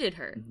 We needed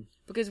her,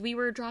 because we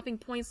were dropping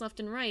points left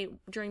and right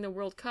during the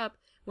World Cup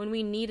when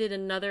we needed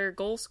another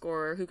goal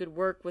scorer who could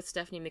work with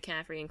Stephanie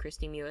McCaffrey and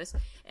Christy Mewis.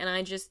 And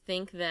I just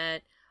think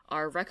that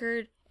our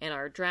record and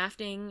our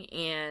drafting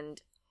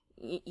and,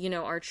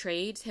 our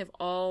trades have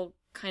all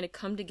kind of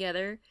come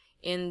together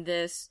in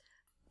this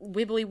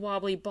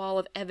wibbly-wobbly ball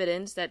of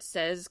evidence that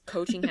says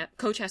coach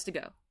has to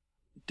go.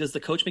 Does the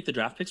coach make the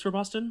draft picks for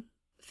Boston?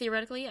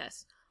 Theoretically,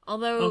 yes.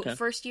 Although,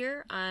 first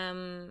year,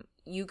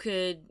 you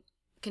could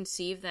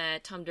conceive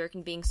that Tom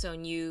Durkin being so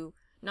new,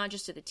 not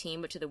just to the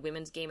team, but to the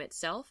women's game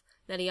itself,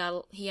 that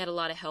he had a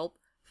lot of help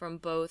from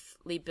both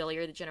Lee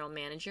Billier, the general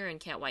manager, and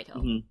Cat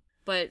Whitehill. Mm-hmm.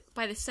 But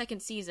by the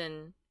second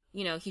season,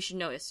 he should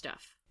know his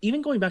stuff.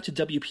 Even going back to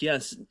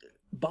WPS,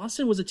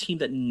 Boston was a team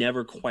that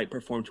never quite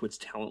performed to its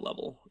talent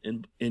level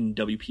in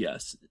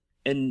WPS.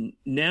 And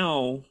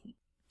now,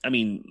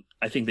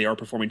 I think they are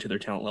performing to their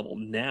talent level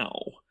now,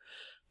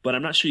 but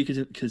I'm not sure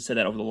you could say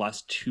that over the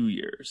last 2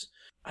 years.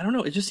 I don't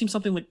know. It just seems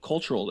something like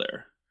cultural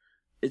there.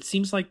 It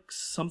seems like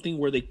something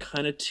where they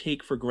kind of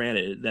take for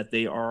granted that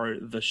they are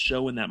the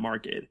show in that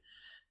market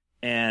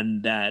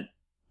and that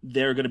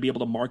they're going to be able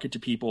to market to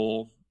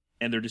people,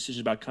 and their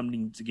decisions about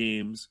coming to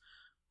games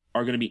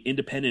are going to be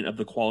independent of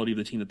the quality of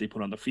the team that they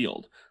put on the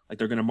field. Like,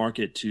 they're going to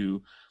market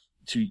to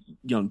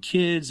young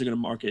kids. They're going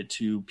to market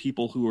to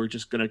people who are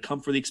just going to come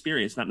for the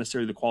experience, not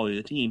necessarily the quality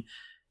of the team.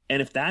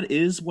 And if that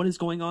is what is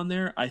going on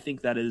there, I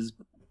think that is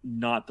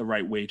not the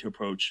right way to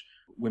approach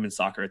women's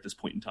soccer at this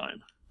point in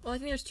time. Well, I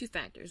think there's two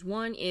factors.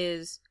 One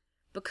is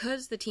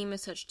because the team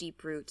has such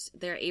deep roots,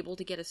 they're able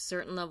to get a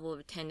certain level of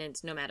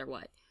attendance no matter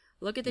what.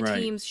 Look at the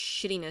team's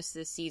shittiness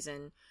this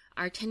season.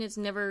 Our attendance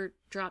never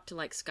dropped to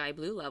like sky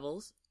blue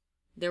levels.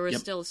 There was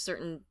still a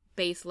certain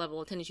base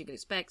level attendance you could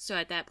expect. So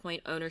at that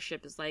point,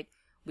 ownership is like,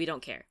 we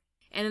don't care.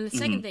 And then the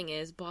second thing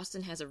is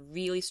Boston has a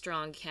really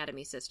strong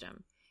academy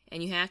system.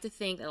 And you have to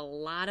think that a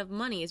lot of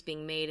money is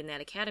being made in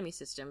that academy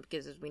system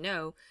because, as we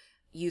know,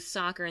 youth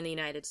soccer in the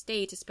United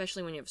States,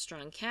 especially when you have a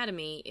strong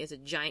academy, is a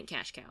giant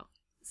cash cow.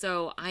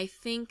 So I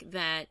think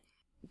that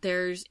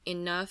there's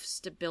enough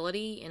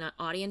stability in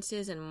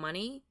audiences and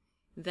money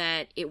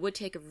that it would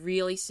take a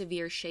really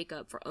severe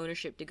shakeup for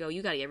ownership to go,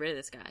 you got to get rid of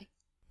this guy.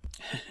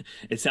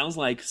 It sounds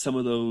like some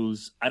of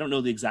those, I don't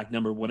know the exact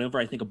number. Whenever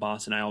I think of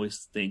Boston, I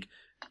always think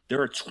there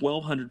are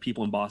 1,200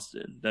 people in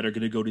Boston that are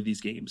going to go to these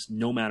games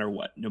no matter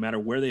what, no matter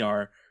where they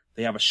are.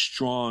 They have a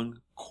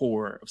strong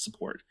core of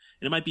support.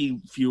 And it might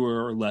be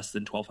fewer or less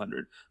than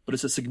 1,200, but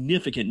it's a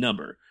significant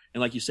number.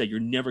 And like you said, you're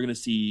never going to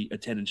see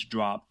attendance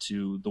drop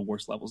to the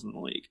worst levels in the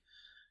league.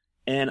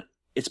 And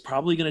it's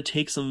probably going to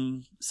take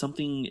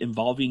something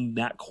involving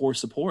that core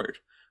support,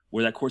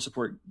 where that core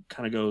support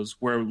kind of goes,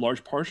 where a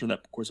large portion of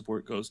that core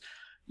support goes,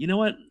 you know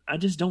what? I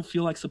just don't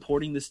feel like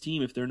supporting this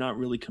team if they're not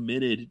really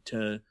committed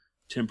to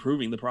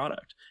improving the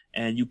product.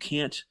 And you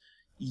can't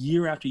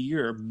year after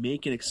year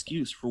make an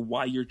excuse for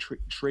why you're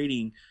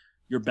trading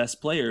your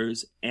best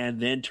players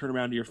and then turn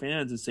around to your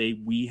fans and say,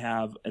 we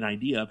have an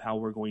idea of how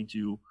we're going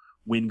to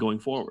win going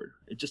forward.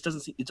 It just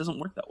doesn't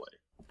work that way.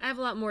 I have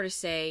a lot more to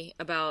say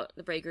about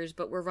the Breakers,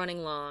 but we're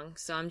running long,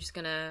 so I'm just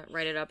going to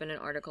write it up in an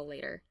article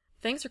later.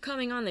 Thanks for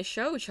coming on the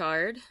show,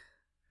 Chard.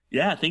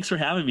 Yeah, thanks for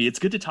having me. It's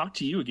good to talk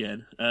to you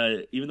again,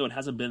 even though it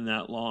hasn't been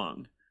that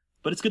long.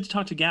 But it's good to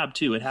talk to Gab,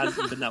 too. It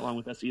hasn't been that long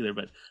with us either,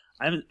 but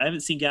I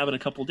haven't seen Gab in a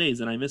couple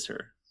days, and I miss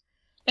her.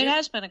 It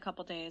has been a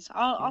couple days.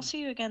 I'll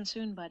see you again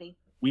soon, buddy.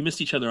 We missed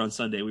each other on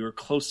Sunday. We were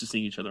close to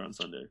seeing each other on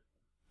Sunday.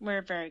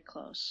 We're very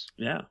close.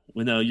 Yeah,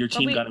 when your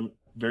team got a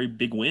very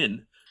big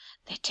win.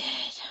 They did.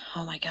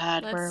 Oh my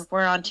God,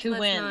 we're on 2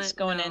 wins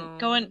going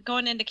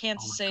into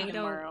Kansas City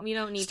tomorrow. We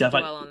don't need Steph, to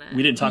dwell on that.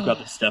 We didn't talk about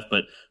this, Steph,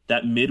 but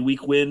that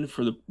midweek win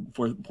for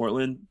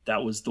Portland,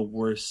 that was the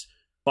worst.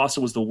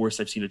 Boston was the worst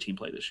I've seen a team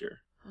play this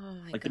year. Oh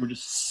my God. They were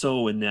just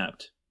so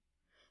inept.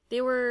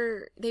 They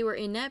were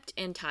inept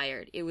and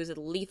tired. It was a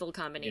lethal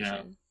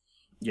combination.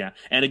 Yeah,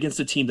 and against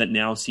a team that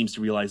now seems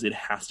to realize it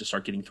has to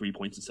start getting 3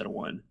 points instead of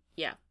 1.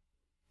 Yeah.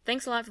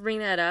 Thanks a lot for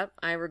bringing that up.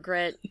 I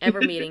regret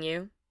ever meeting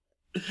you.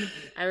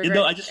 I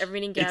regret ever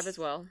meeting Gab as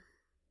well.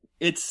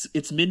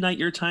 It's midnight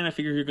your time. I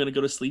figure you're going to go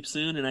to sleep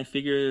soon, and I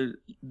figure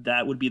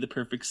that would be the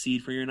perfect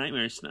seed for your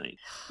nightmares tonight.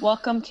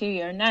 Welcome to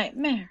your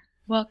nightmare.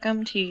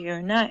 Welcome to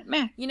your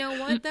nightmare. You know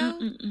what, though?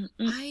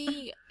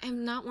 I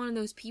am not one of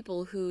those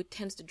people who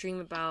tends to dream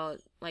about,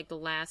 like, the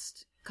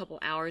last couple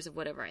hours of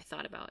whatever I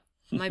thought about.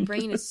 My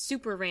brain is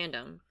super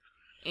random,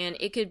 and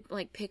it could,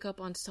 like, pick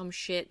up on some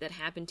shit that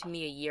happened to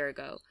me a year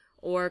ago,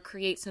 or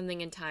create something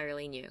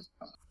entirely new.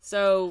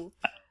 So,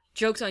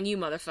 joke's on you,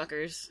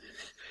 motherfuckers.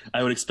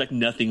 I would expect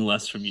nothing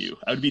less from you.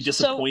 I would be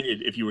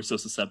disappointed if you were so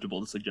susceptible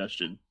to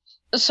suggestion.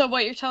 So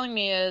what you're telling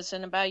me is,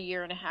 in about a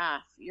year and a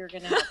half, you're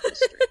going to have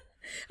this.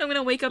 I'm going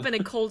to wake up in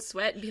a cold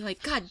sweat and be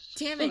like, God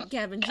damn it,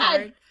 Gavin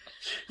Chard.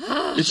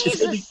 It's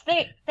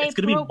going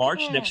to be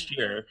March next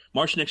year.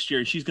 March next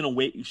year, she's going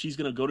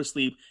to go to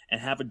sleep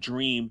and have a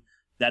dream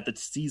that the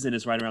season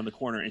is right around the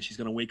corner, and she's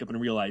going to wake up and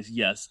realize,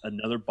 yes,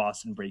 another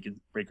Boston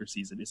Breaker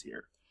season is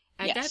here.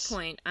 At that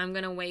point, I'm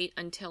going to wait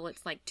until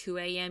it's like 2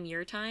 a.m.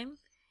 your time,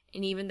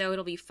 and even though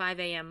it'll be 5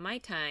 a.m. my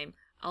time,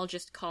 I'll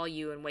just call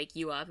you and wake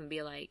you up and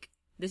be like,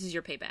 This is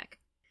your payback.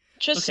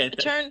 Just Okay,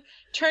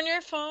 turn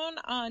your phone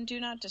on Do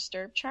Not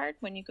Disturb chart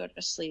when you go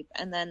to sleep,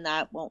 and then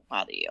that won't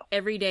bother you.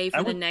 Every day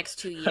for the next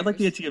 2 years. I like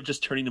the idea of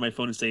just turning to my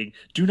phone and saying,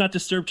 "Do not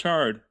disturb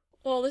Chard."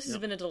 Well, this has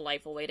been a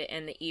delightful way to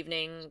end the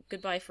evening.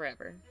 Goodbye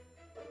forever.